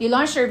 They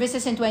launched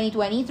services in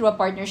 2020 through a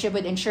partnership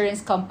with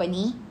insurance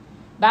company.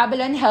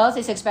 Babylon Health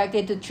is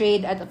expected to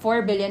trade at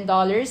 $4 billion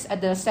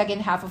at the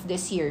second half of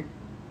this year.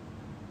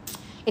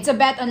 It's a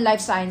bet on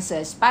life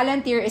sciences.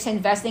 Palantir is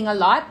investing a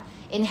lot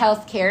in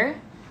healthcare.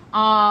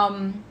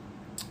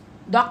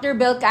 Dr.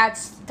 Bill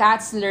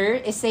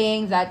Katzler is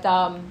saying that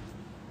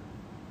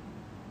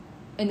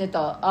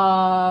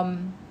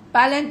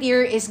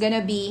Palantir is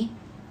gonna be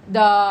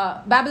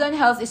Babylon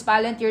Health is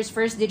Palantir's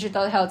first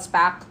digital health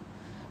SPAC,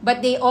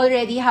 but they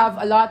already have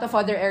a lot of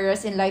other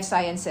areas in life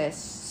sciences.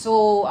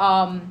 So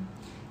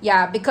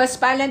because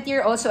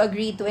Palantir also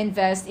agreed to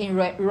invest in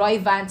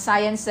Roivant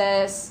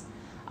Sciences.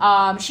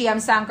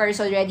 Shyam Sankar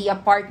is already a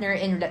partner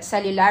in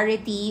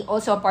Cellularity,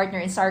 also a partner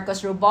in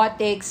Sarcos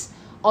Robotics,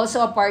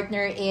 also a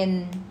partner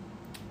in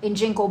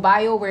Ginkgo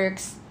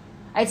Bioworks.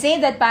 I'd say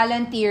that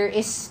Palantir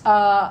is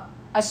a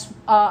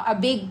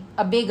big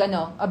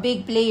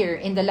player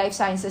in the life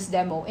sciences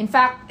demo. In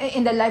fact,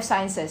 in the life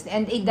sciences,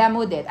 and they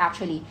demoed it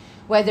actually,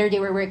 whether they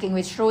were working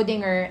with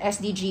Schrodinger,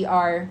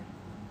 SDGR.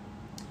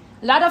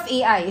 A lot of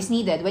AI is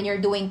needed when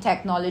you're doing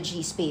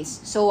technology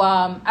space. So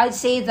I'd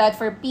say that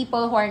for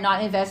people who are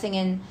not investing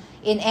in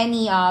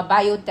any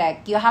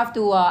biotech, you have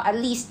to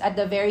at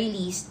the very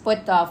least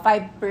put a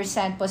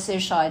 5%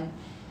 position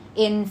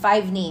in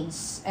 5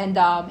 names. And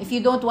if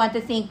you don't want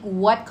to think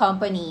what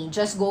company,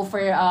 just go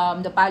for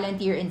the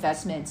Palantir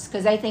investments,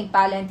 because I think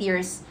Palantir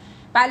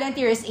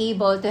is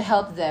able to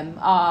help them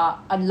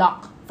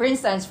unlock. For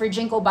instance, for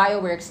Ginkgo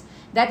Bioworks,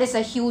 that is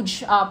a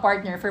huge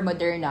partner for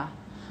Moderna.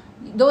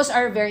 Those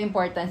are very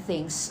important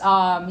things.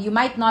 You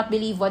might not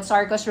believe what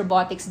Sarcos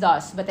Robotics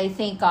does, but I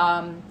think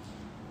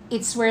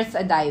it's worth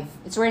a dive.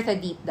 It's worth a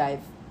deep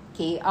dive.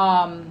 Okay.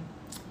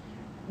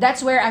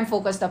 That's where I'm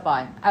focused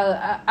upon.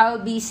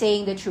 I'll be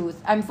saying the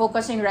truth. I'm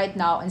focusing right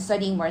now on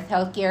studying more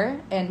healthcare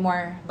and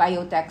more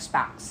biotech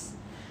SPACs.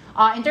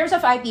 In terms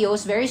of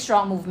IPOs, very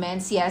strong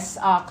movements. Yes,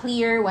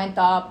 Clear went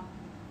up,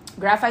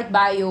 Graphite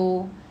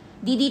Bio,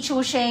 DD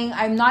Chusheng.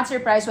 I'm not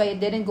surprised why it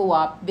didn't go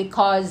up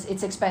because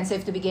it's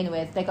expensive to begin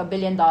with, like $1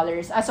 billion.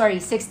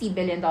 $60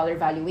 billion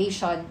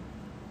valuation.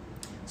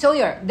 So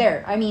you're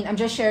there. I mean, I'm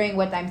just sharing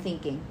what I'm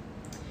thinking.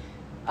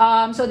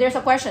 So there's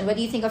a question. What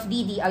do you think of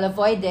DD? I'll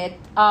avoid it.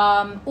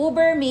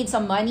 Uber made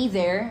some money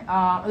there.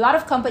 A lot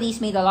of companies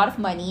made a lot of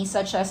money,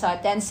 such as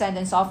Tencent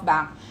and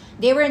SoftBank.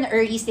 They were an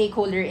early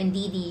stakeholder in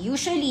DD.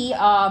 Usually,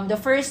 the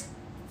first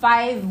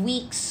 5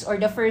 weeks or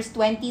the first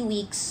 20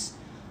 weeks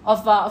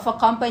of a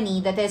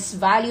company that is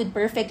valued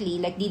perfectly,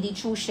 like DD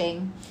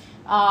Chusheng,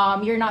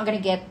 you're not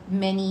gonna get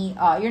many.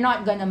 You're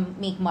not gonna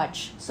make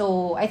much.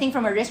 So I think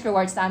from a risk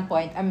reward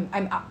standpoint,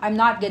 I'm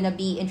not gonna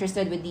be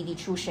interested with DD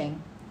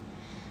Chusheng.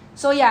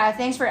 So yeah,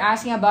 thanks for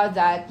asking about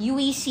that.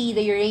 UEC,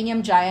 the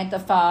uranium giant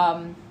of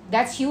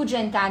that's huge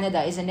in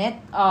Canada, isn't it?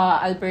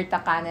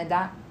 Alberta,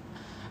 Canada.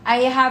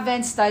 I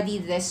haven't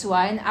studied this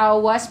one. I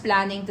was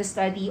planning to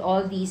study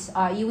all these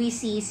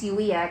UECs,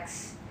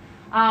 UEX.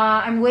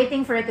 I'm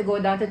waiting for it to go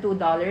down to $2.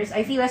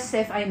 I feel as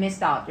if I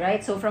missed out,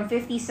 right? So from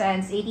 50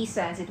 cents, 80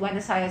 cents, it went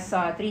as high as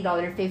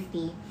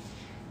 $3.50.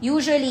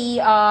 Usually,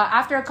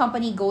 after a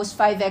company goes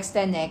 5x,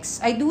 10x,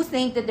 I do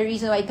think that the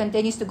reason why it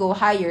continues to go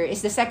higher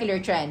is the secular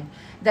trend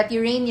that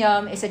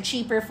uranium is a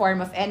cheaper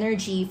form of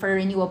energy for a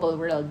renewable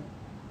world.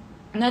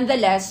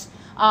 Nonetheless,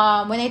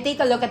 when I take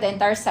a look at the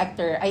entire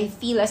sector, I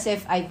feel as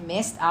if I've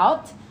missed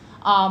out,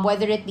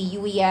 whether it be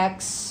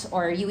UEX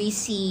or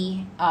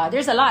UEC.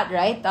 There's a lot,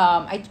 right?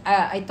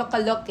 I took a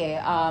look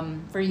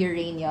for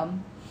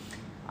uranium.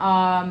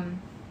 I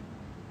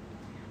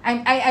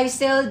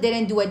still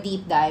didn't do a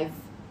deep dive,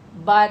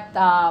 but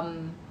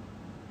I'm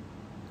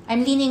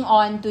leaning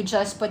on to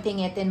just putting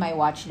it in my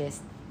watch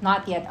list,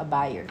 not yet a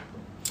buyer.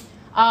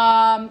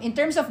 In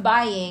terms of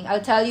buying,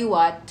 I'll tell you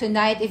what,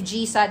 tonight if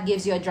GSAT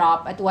gives you a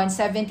drop at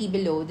 170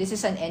 below, this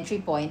is an entry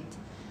point.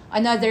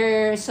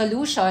 Another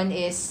solution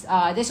is,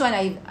 this one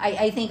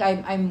I think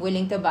I'm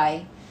willing to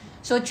buy.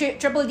 So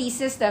Triple D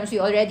Systems,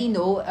 we already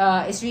know,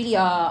 is really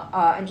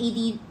an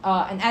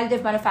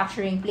additive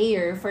manufacturing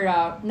player for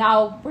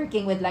now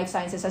working with life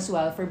sciences as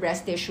well for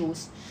breast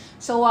tissues.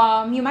 So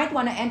you might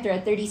want to enter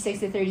at 36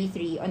 to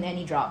 33 on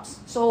any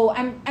drops. So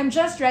I'm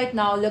just right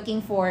now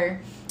looking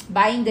for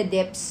buying the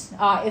dips.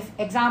 If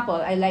example,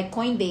 I like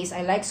Coinbase,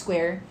 I like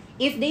Square.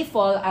 If they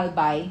fall, I'll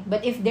buy.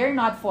 But if they're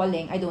not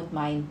falling, I don't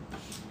mind.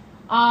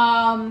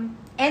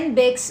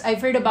 NBIX,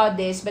 I've heard about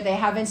this, but I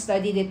haven't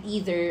studied it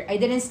either. I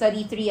didn't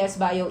study 3S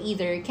Bio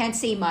either. Can't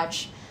say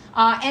much.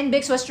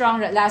 NBIX was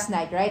strong last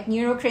night, right?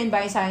 Neurocrine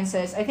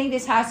Biosciences. I think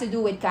this has to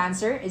do with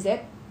cancer, is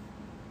it?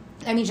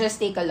 Let me just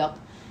take a look.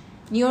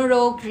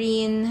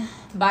 Neurocrine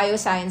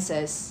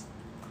Biosciences.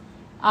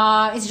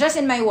 It's just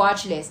in my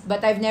watch list,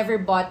 but I've never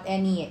bought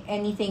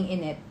anything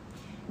in it.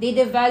 They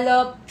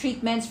develop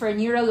treatments for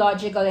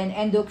neurological and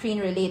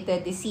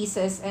endocrine-related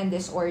diseases and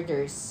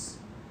disorders.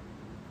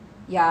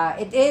 Yeah,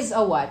 it is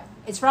a what?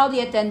 It's probably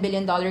a $10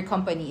 billion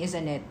company,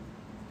 isn't it?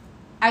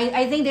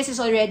 I think this is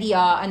already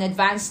an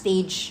advanced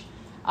stage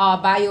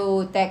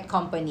biotech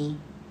company.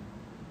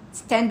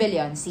 It's 10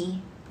 billion,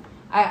 see?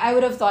 I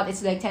would have thought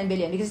it's like 10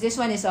 billion because this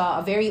one is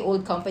a very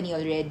old company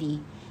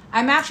already.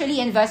 I'm actually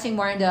investing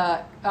more in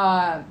the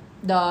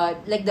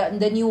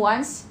new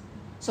ones.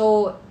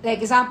 So,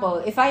 like example,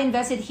 if I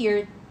invested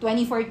here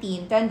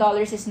 2014,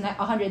 $10 is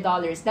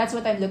 $100. That's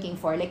what I'm looking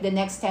for, like the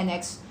next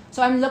 10x.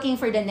 So I'm looking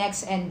for the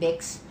next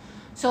NBIX.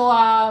 So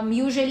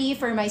usually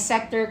for my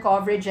sector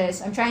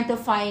coverages, I'm trying to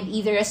find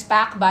either a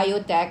SPAC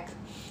biotech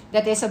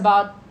that is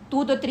about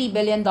 $2 to $3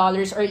 billion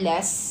or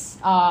less.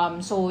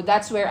 So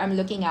that's where I'm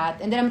looking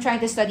at, and then I'm trying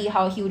to study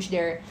how huge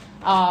their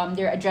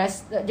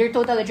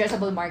total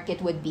addressable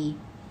market would be.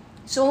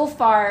 So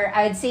far,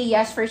 I'd say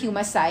yes for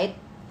Humacyte.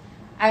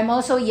 I'm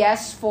also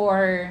yes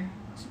for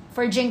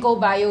Ginkgo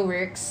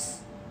Bioworks.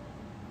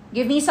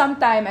 Give me some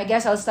time. I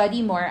guess I'll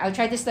study more. I'll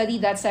try to study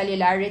that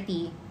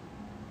cellularity.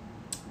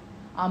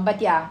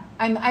 But yeah,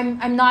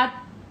 I'm not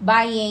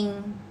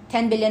buying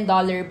 $10 billion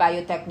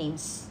biotech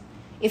names.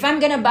 If I'm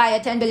gonna buy a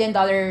 $10 billion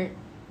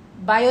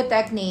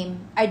biotech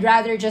name, I'd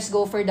rather just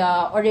go for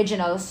the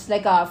originals,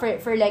 like for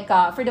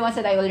the ones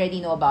that I already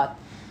know about.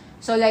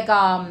 So like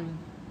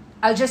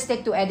I'll just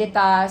stick to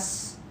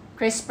Editas,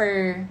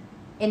 CRISPR,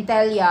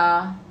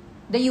 Intellia,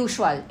 the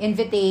usual,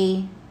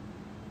 Invitae.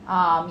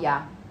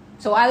 Yeah.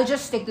 So I'll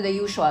just stick to the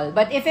usual.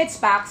 But if it's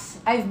SPACs,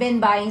 I've been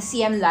buying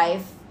CM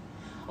Life,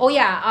 Oh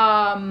yeah,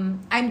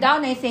 I'm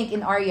down I think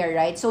in Arya,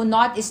 right? So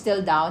Not is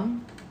still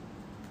down.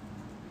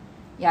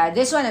 Yeah,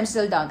 this one I'm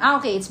still down. Ah,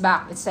 okay, it's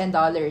back. It's $10.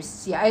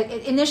 Yeah,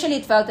 initially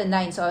it fell to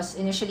 9, so I was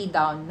initially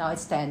down. Now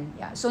it's 10.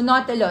 Yeah, so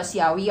Nautilus.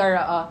 Yeah, we are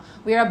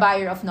a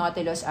buyer of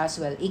Nautilus as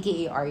well,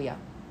 aka Arya.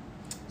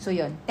 So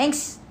yun.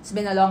 Thanks. It's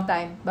been a long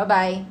time. Bye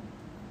bye.